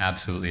and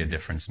absolutely a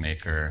difference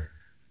maker,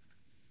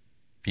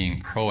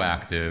 being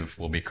proactive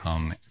will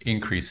become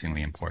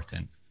increasingly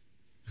important,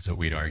 is what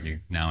we'd argue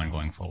now and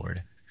going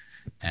forward.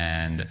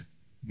 And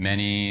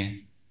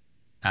many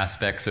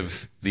aspects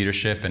of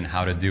leadership and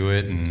how to do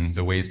it and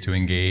the ways to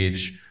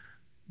engage,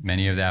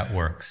 many of that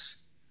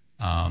works.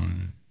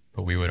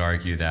 But we would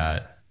argue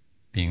that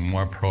being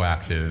more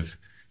proactive,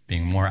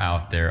 being more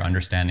out there,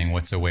 understanding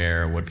what's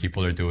aware, what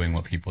people are doing,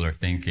 what people are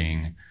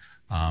thinking,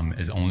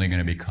 is only going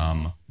to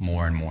become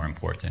more and more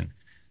important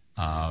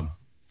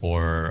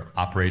for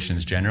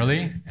operations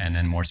generally, and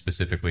then more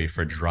specifically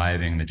for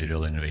driving the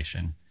digital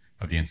innovation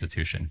of the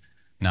institution,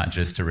 not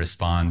just to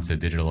respond to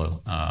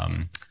digital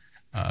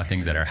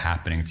things that are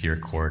happening to your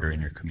court or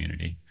in your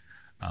community.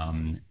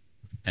 And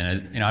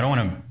I don't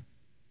want to,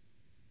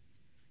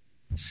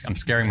 I'm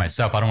scaring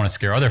myself, I don't want to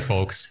scare other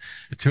folks.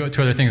 Two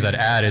other things I'd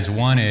add is,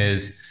 one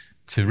is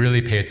to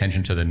really pay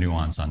attention to the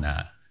nuance on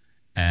that.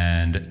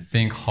 and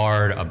think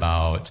hard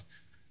about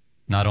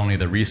not only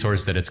the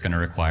resource that it's going to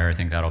require, I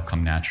think that'll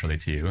come naturally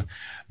to you,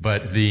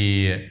 but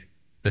the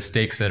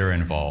stakes that are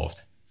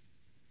involved.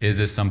 Is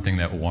this something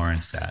that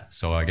warrants that?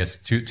 So I guess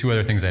two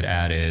other things I'd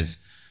add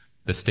is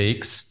the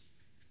stakes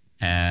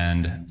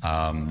and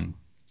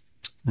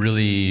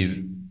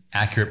really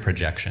accurate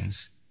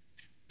projections,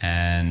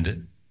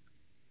 and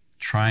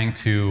trying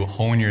to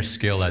hone your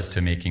skill as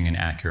to making an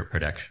accurate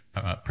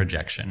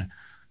projection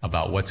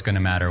about what's going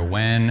to matter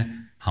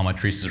when, how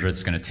much resources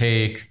it's going to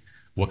take,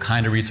 what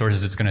kind of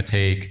resources it's going to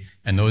take,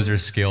 and those are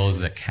skills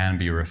that can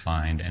be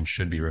refined and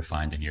should be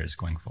refined in years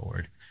going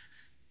forward.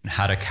 And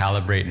how to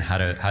calibrate and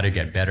how to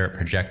get better at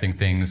projecting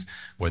things,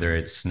 whether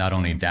it's not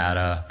only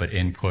data, but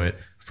input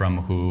from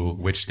who,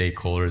 which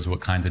stakeholders,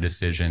 what kinds of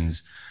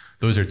decisions.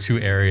 Those are two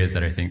areas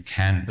that I think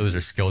those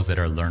are skills that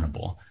are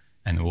learnable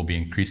and will be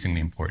increasingly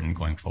important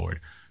going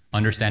forward.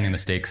 Understanding the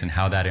stakes and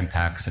how that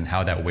impacts and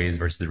how that weighs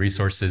versus the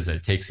resources that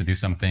it takes to do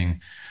something,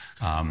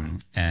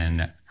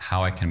 and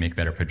how I can make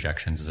better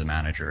projections as a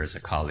manager, as a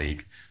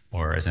colleague,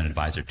 or as an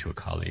advisor to a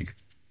colleague.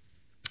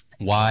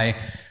 Why?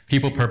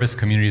 People, purpose,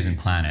 communities, and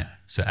planet.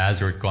 So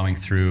as we're going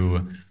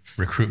through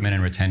recruitment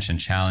and retention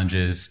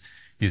challenges,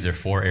 these are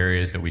 4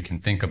 areas that we can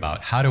think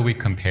about. How do we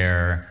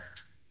compare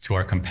to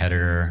our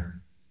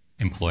competitor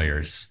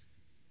employers?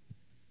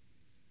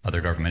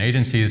 Other government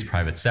agencies,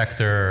 private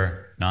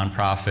sector,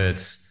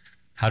 nonprofits.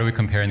 How do we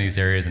compare in these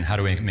areas, and how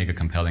do we make a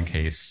compelling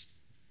case?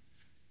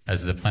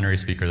 As the plenary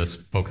speaker that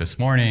spoke this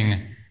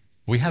morning,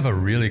 we have a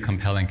really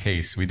compelling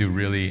case. We do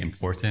really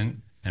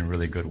important and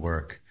really good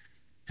work.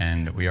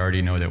 And we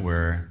already know that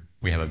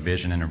we have a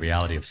vision and a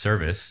reality of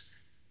service.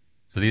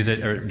 So these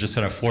are just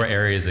sort of 4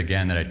 areas,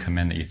 again, that I'd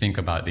commend that you think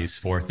about these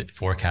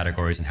four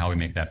categories and how we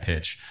make that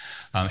pitch.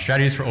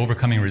 Strategies for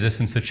overcoming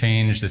resistance to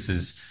change. This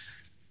is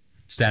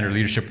Standard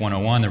Leadership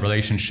 101, the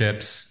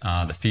relationships,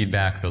 the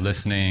feedback, the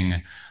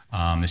listening.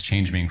 Is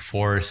change being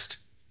forced?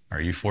 Are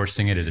you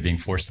forcing it? Is it being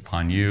forced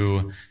upon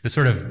you? The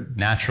sort of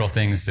natural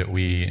challenges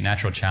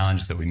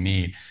that we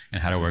meet,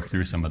 and how to work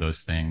through some of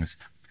those things.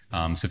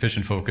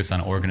 Sufficient focus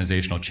on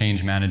organizational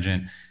change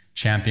management.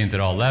 Champions at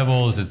all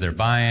levels. Is there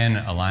buy-in,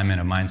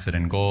 alignment of mindset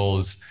and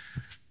goals?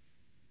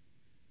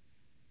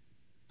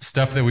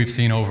 Stuff that we've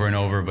seen over and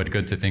over, but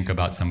good to think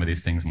about some of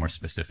these things more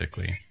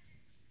specifically.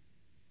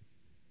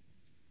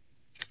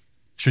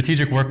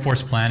 Strategic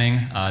workforce planning,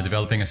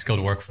 developing a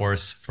skilled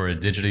workforce for a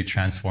digitally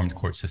transformed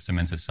court system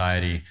and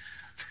society.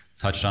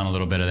 Touched on a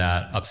little bit of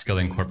that.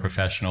 Upskilling court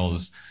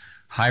professionals.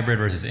 Hybrid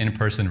versus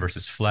in-person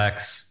versus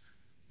flex.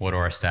 What do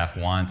our staff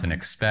want and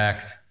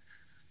expect?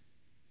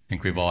 I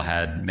think we've all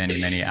had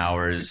many, many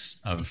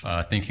hours of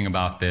thinking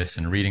about this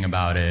and reading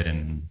about it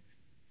and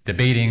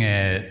debating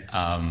it.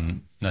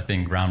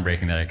 Nothing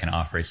groundbreaking that I can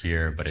offer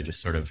here, but I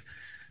just sort of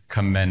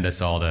commend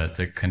us all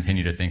to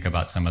continue to think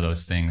about some of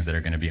those things that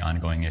are going to be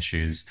ongoing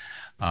issues.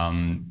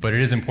 But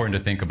it is important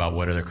to think about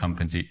what other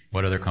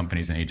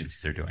companies and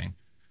agencies are doing,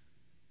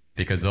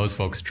 because those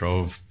folks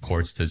drove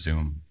courts to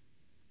Zoom.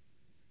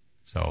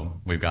 So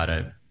we've got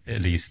to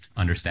at least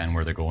understand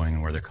where they're going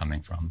and where they're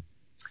coming from.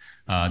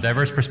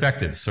 Diverse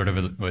perspectives, sort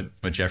of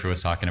what Jeffrey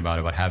was talking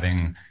about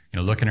having,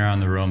 looking around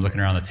the room,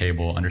 looking around the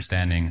table,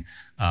 understanding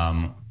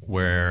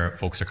where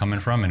folks are coming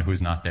from and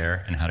who's not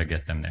there and how to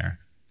get them there,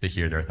 to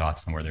hear their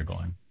thoughts and where they're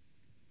going.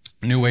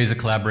 New ways of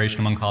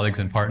collaboration among colleagues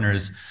and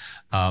partners,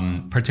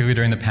 particularly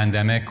during the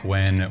pandemic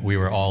when we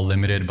were all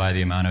limited by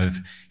the amount of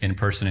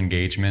in-person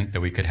engagement that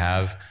we could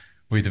have.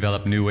 We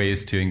developed new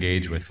ways to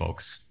engage with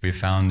folks. We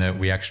found that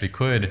we actually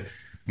could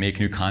make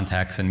new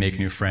contacts and make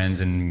new friends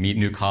and meet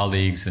new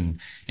colleagues and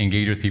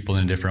engage with people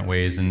in different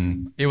ways.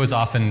 And it was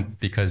often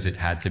because it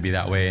had to be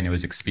that way and it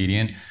was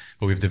expedient,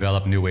 but we've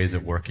developed new ways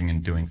of working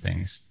and doing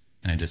things.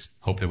 And I just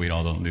hope that we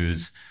all don't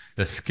lose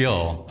the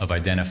skill of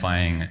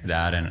identifying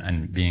that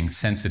and being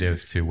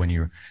sensitive to when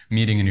you're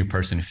meeting a new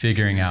person,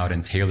 figuring out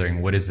and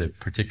tailoring what is the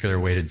particular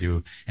way to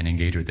do and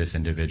engage with this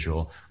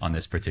individual on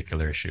this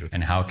particular issue.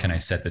 And how can I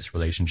set this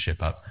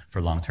relationship up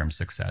for long-term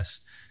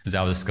success? Because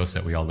that was a skill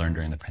set we all learned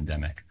during the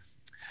pandemic.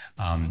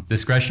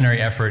 Discretionary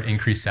effort,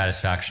 increased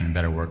satisfaction, and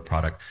better work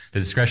product. The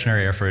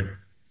discretionary effort,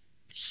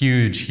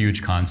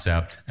 huge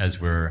concept as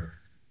we're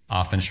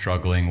often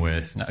struggling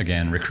with,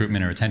 again,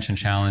 recruitment and retention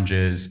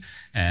challenges,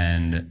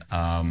 and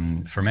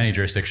for many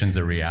jurisdictions,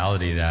 the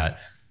reality that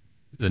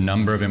the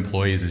number of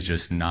employees is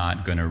just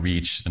not going to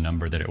reach the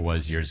number that it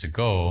was years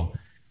ago,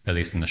 at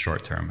least in the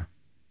short term.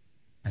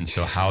 And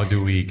so how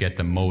do we get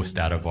the most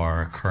out of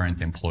our current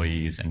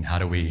employees, and how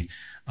do we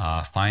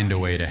find a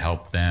way to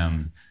help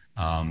them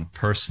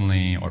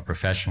personally or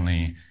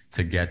professionally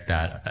to get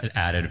that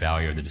added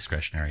value of the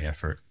discretionary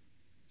effort?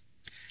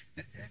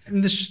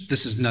 And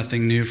this is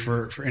nothing new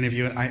for any of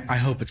you. And I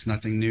hope it's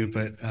nothing new,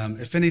 but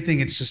if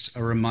anything, it's just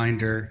a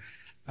reminder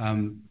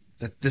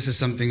that this is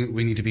something that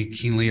we need to be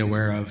keenly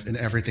aware of in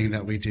everything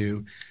that we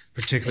do,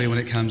 particularly when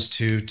it comes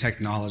to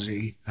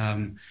technology.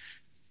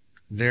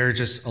 There are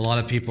just a lot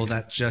of people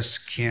that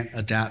just can't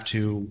adapt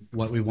to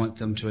what we want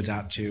them to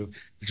adapt to.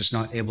 They're just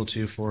not able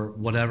to, for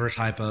whatever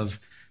type of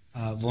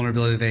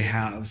vulnerability they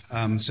have.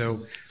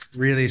 So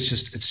really, it's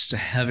just a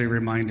heavy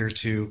reminder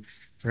to,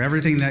 for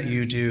everything that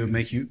you do,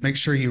 make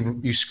sure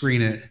you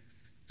screen it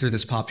through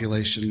this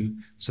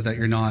population so that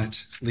you're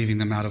not leaving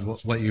them out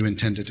of what you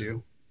intend to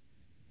do.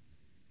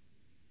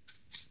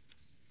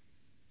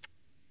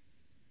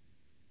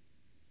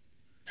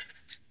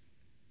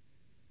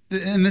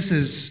 And this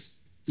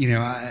is,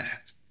 I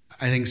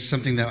think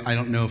something that I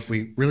don't know if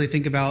we really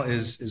think about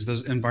is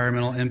those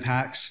environmental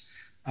impacts.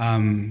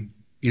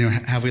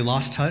 Have we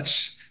lost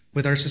touch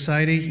with our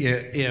society?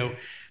 It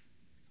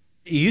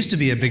used to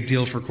be a big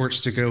deal for courts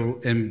to go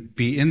and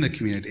be in the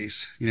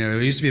communities.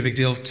 It used to be a big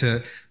deal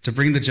to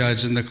bring the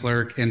judge and the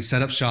clerk and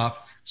set up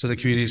shop so the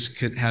communities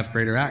could have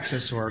greater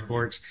access to our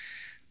courts.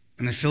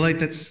 And I feel like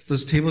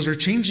those tables are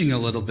changing a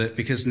little bit,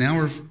 because now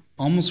we're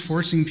almost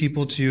forcing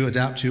people to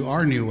adapt to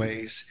our new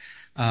ways.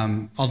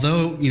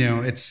 Although,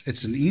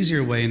 it's an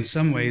easier way in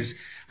some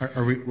ways,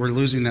 we're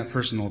losing that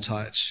personal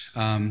touch.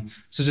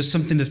 So just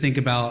something to think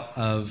about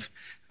of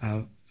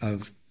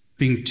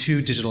being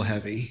too digital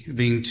heavy,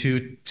 being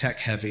too tech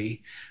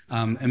heavy,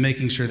 and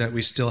making sure that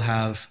we still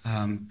have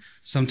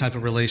some type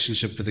of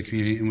relationship with the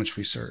community in which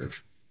we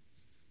serve.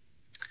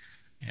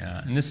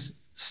 Yeah, and this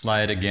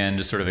slide again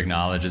just sort of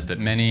acknowledges that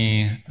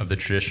many of the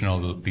traditional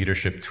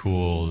leadership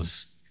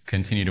tools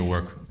continue to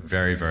work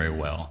very, very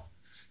well.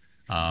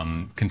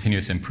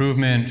 Continuous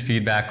improvement,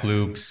 feedback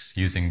loops,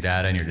 using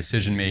data in your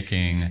decision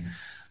making,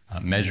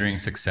 measuring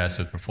success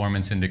with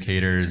performance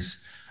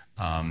indicators,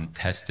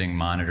 testing,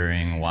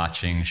 monitoring,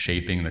 watching,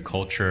 shaping the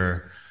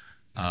culture.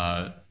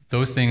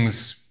 Those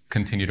things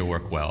continue to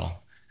work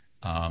well.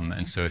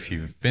 And so if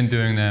you've been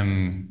doing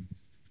them,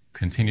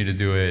 continue to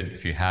do it.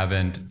 If you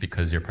haven't,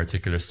 because your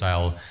particular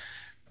style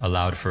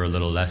allowed for a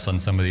little less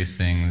on some of these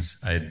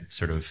things, I'd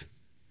sort of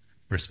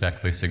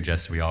respectfully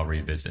suggest we all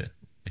revisit.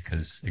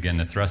 Because again,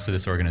 the thrust of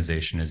this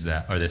organization is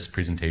that, or this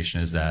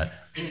presentation is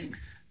that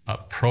a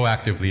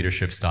proactive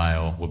leadership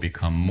style will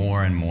become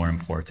more and more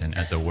important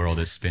as the world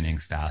is spinning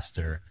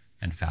faster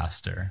and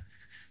faster.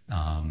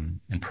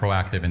 And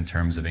proactive in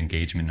terms of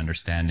engagement,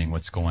 understanding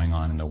what's going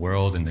on in the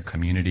world, in the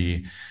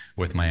community,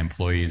 with my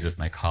employees, with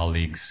my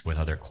colleagues, with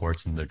other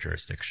courts and other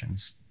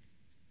jurisdictions.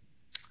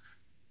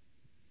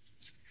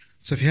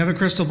 So if you have a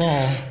crystal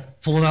ball,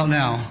 pull it out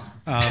now.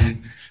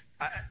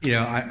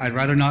 I'd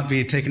rather not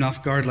be taken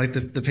off guard like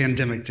the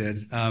pandemic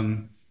did.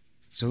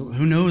 So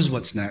who knows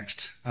what's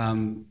next?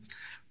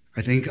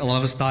 I think a lot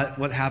of us thought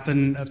what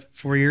happened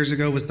 4 years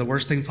ago was the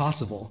worst thing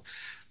possible.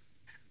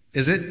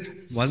 Is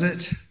it? Was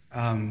it?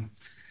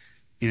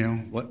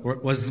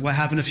 What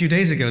happened a few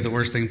days ago the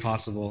worst thing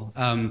possible?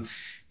 The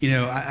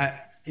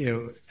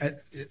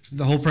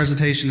whole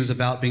presentation is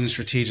about being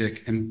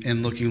strategic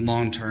and looking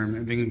long term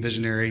and being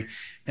visionary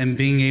and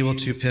being able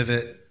to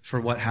pivot for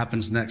what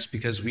happens next,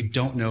 because we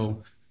don't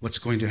know what's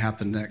going to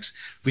happen next.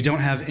 We don't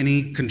have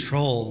any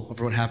control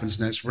over what happens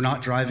next. We're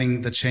not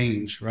driving the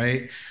change,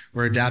 right?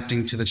 We're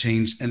adapting to the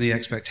change and the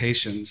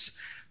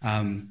expectations.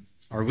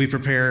 Are we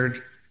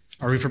prepared?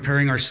 Are we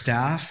preparing our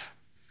staff,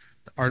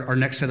 our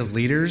next set of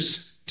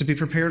leaders to be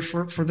prepared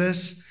for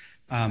this?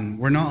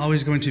 We're not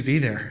always going to be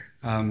there.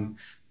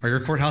 Are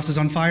your courthouses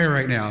on fire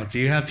right now? Do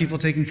you have people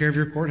taking care of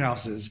your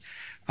courthouses?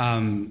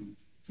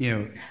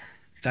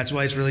 That's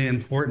why it's really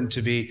important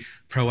to be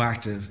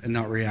proactive and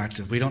not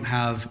reactive. We don't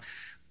have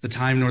the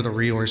time nor the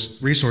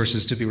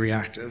resources to be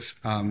reactive.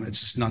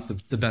 It's just not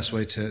the best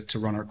way to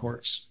run our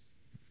courts.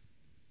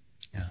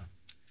 Yeah.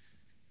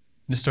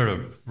 Just sort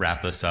of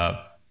wrap this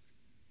up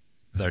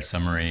with our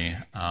summary.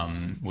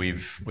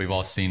 We've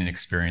all seen and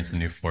experienced the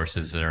new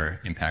forces that are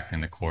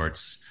impacting the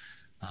courts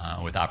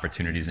with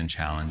opportunities and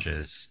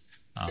challenges.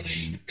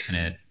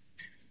 And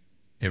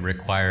it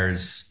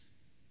requires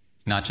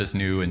not just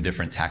new and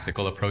different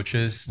tactical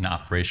approaches and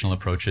operational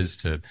approaches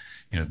to,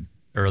 in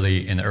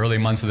the early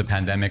months of the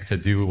pandemic, to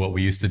do what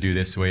we used to do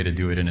this way, to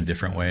do it in a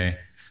different way,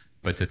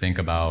 but to think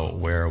about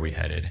where are we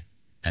headed.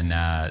 And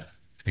that,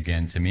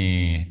 again, to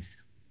me,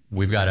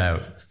 we've got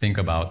to think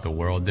about the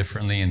world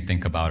differently and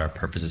think about our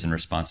purposes and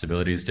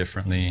responsibilities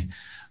differently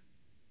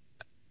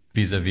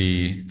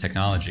vis-a-vis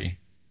technology.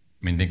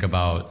 I mean, think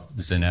about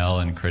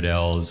Zanel and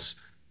Credel's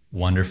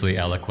wonderfully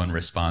eloquent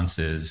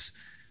responses,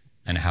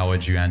 and how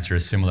would you answer a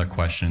similar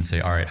question and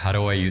say, all right, how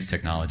do I use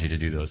technology to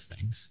do those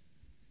things?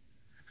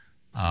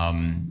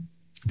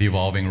 The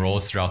evolving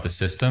roles throughout the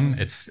system,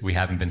 we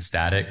haven't been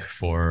static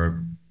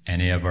for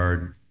any of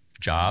our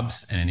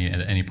jobs in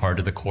any part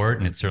of the court,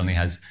 and it certainly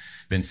has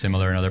been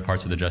similar in other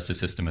parts of the justice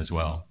system as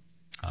well.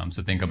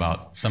 So think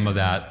about some of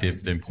that,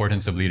 the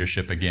importance of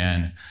leadership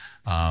again,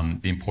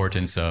 the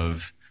importance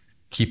of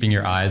keeping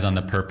your eyes on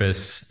the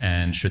purpose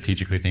and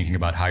strategically thinking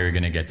about how you're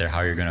going to get there,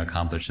 how you're going to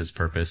accomplish this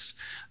purpose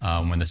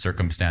when the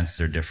circumstances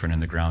are different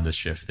and the ground is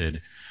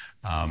shifted.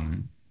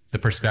 The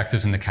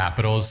perspectives and the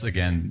capitals,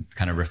 again,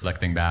 kind of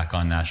reflecting back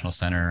on National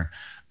Center,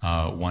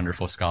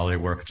 wonderful scholarly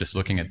work, just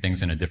looking at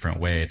things in a different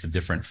way. It's a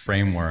different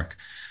framework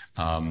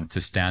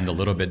to stand a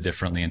little bit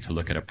differently and to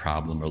look at a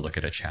problem or look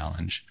at a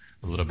challenge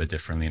a little bit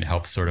differently, and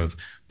help sort of,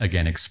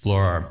 again,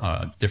 explore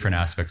our, different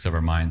aspects of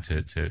our mind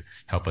to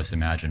help us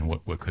imagine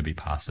what could be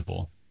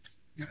possible.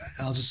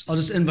 I'll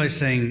just end by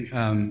saying,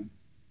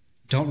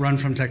 don't run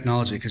from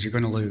technology because you're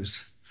going to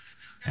lose.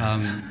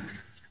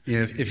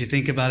 If you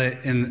think about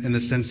it in the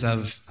sense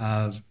of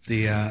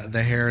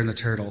the hare and the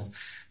turtle,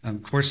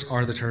 courts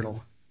are the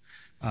turtle,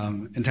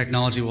 and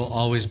technology will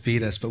always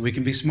beat us, but we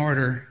can be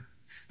smarter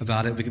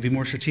about it. We can be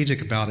more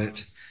strategic about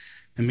it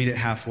and meet it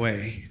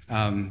halfway.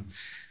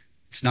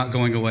 It's not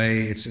going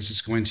away. It's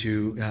just going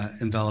to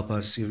envelop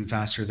us even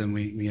faster than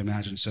we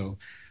imagine. So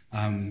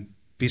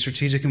be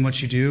strategic in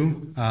what you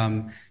do.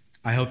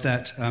 I hope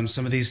that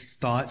some of these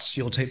thoughts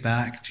you'll take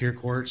back to your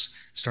courts,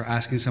 start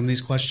asking some of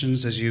these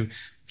questions as you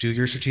do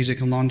your strategic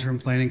and long-term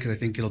planning, because I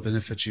think it'll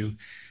benefit you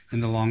in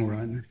the long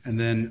run. And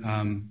then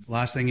the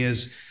last thing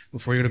is,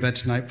 before you go to bed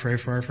tonight, pray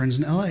for our friends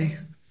in LA.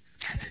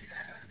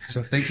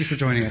 So thank you for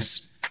joining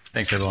us.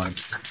 Thanks, everyone.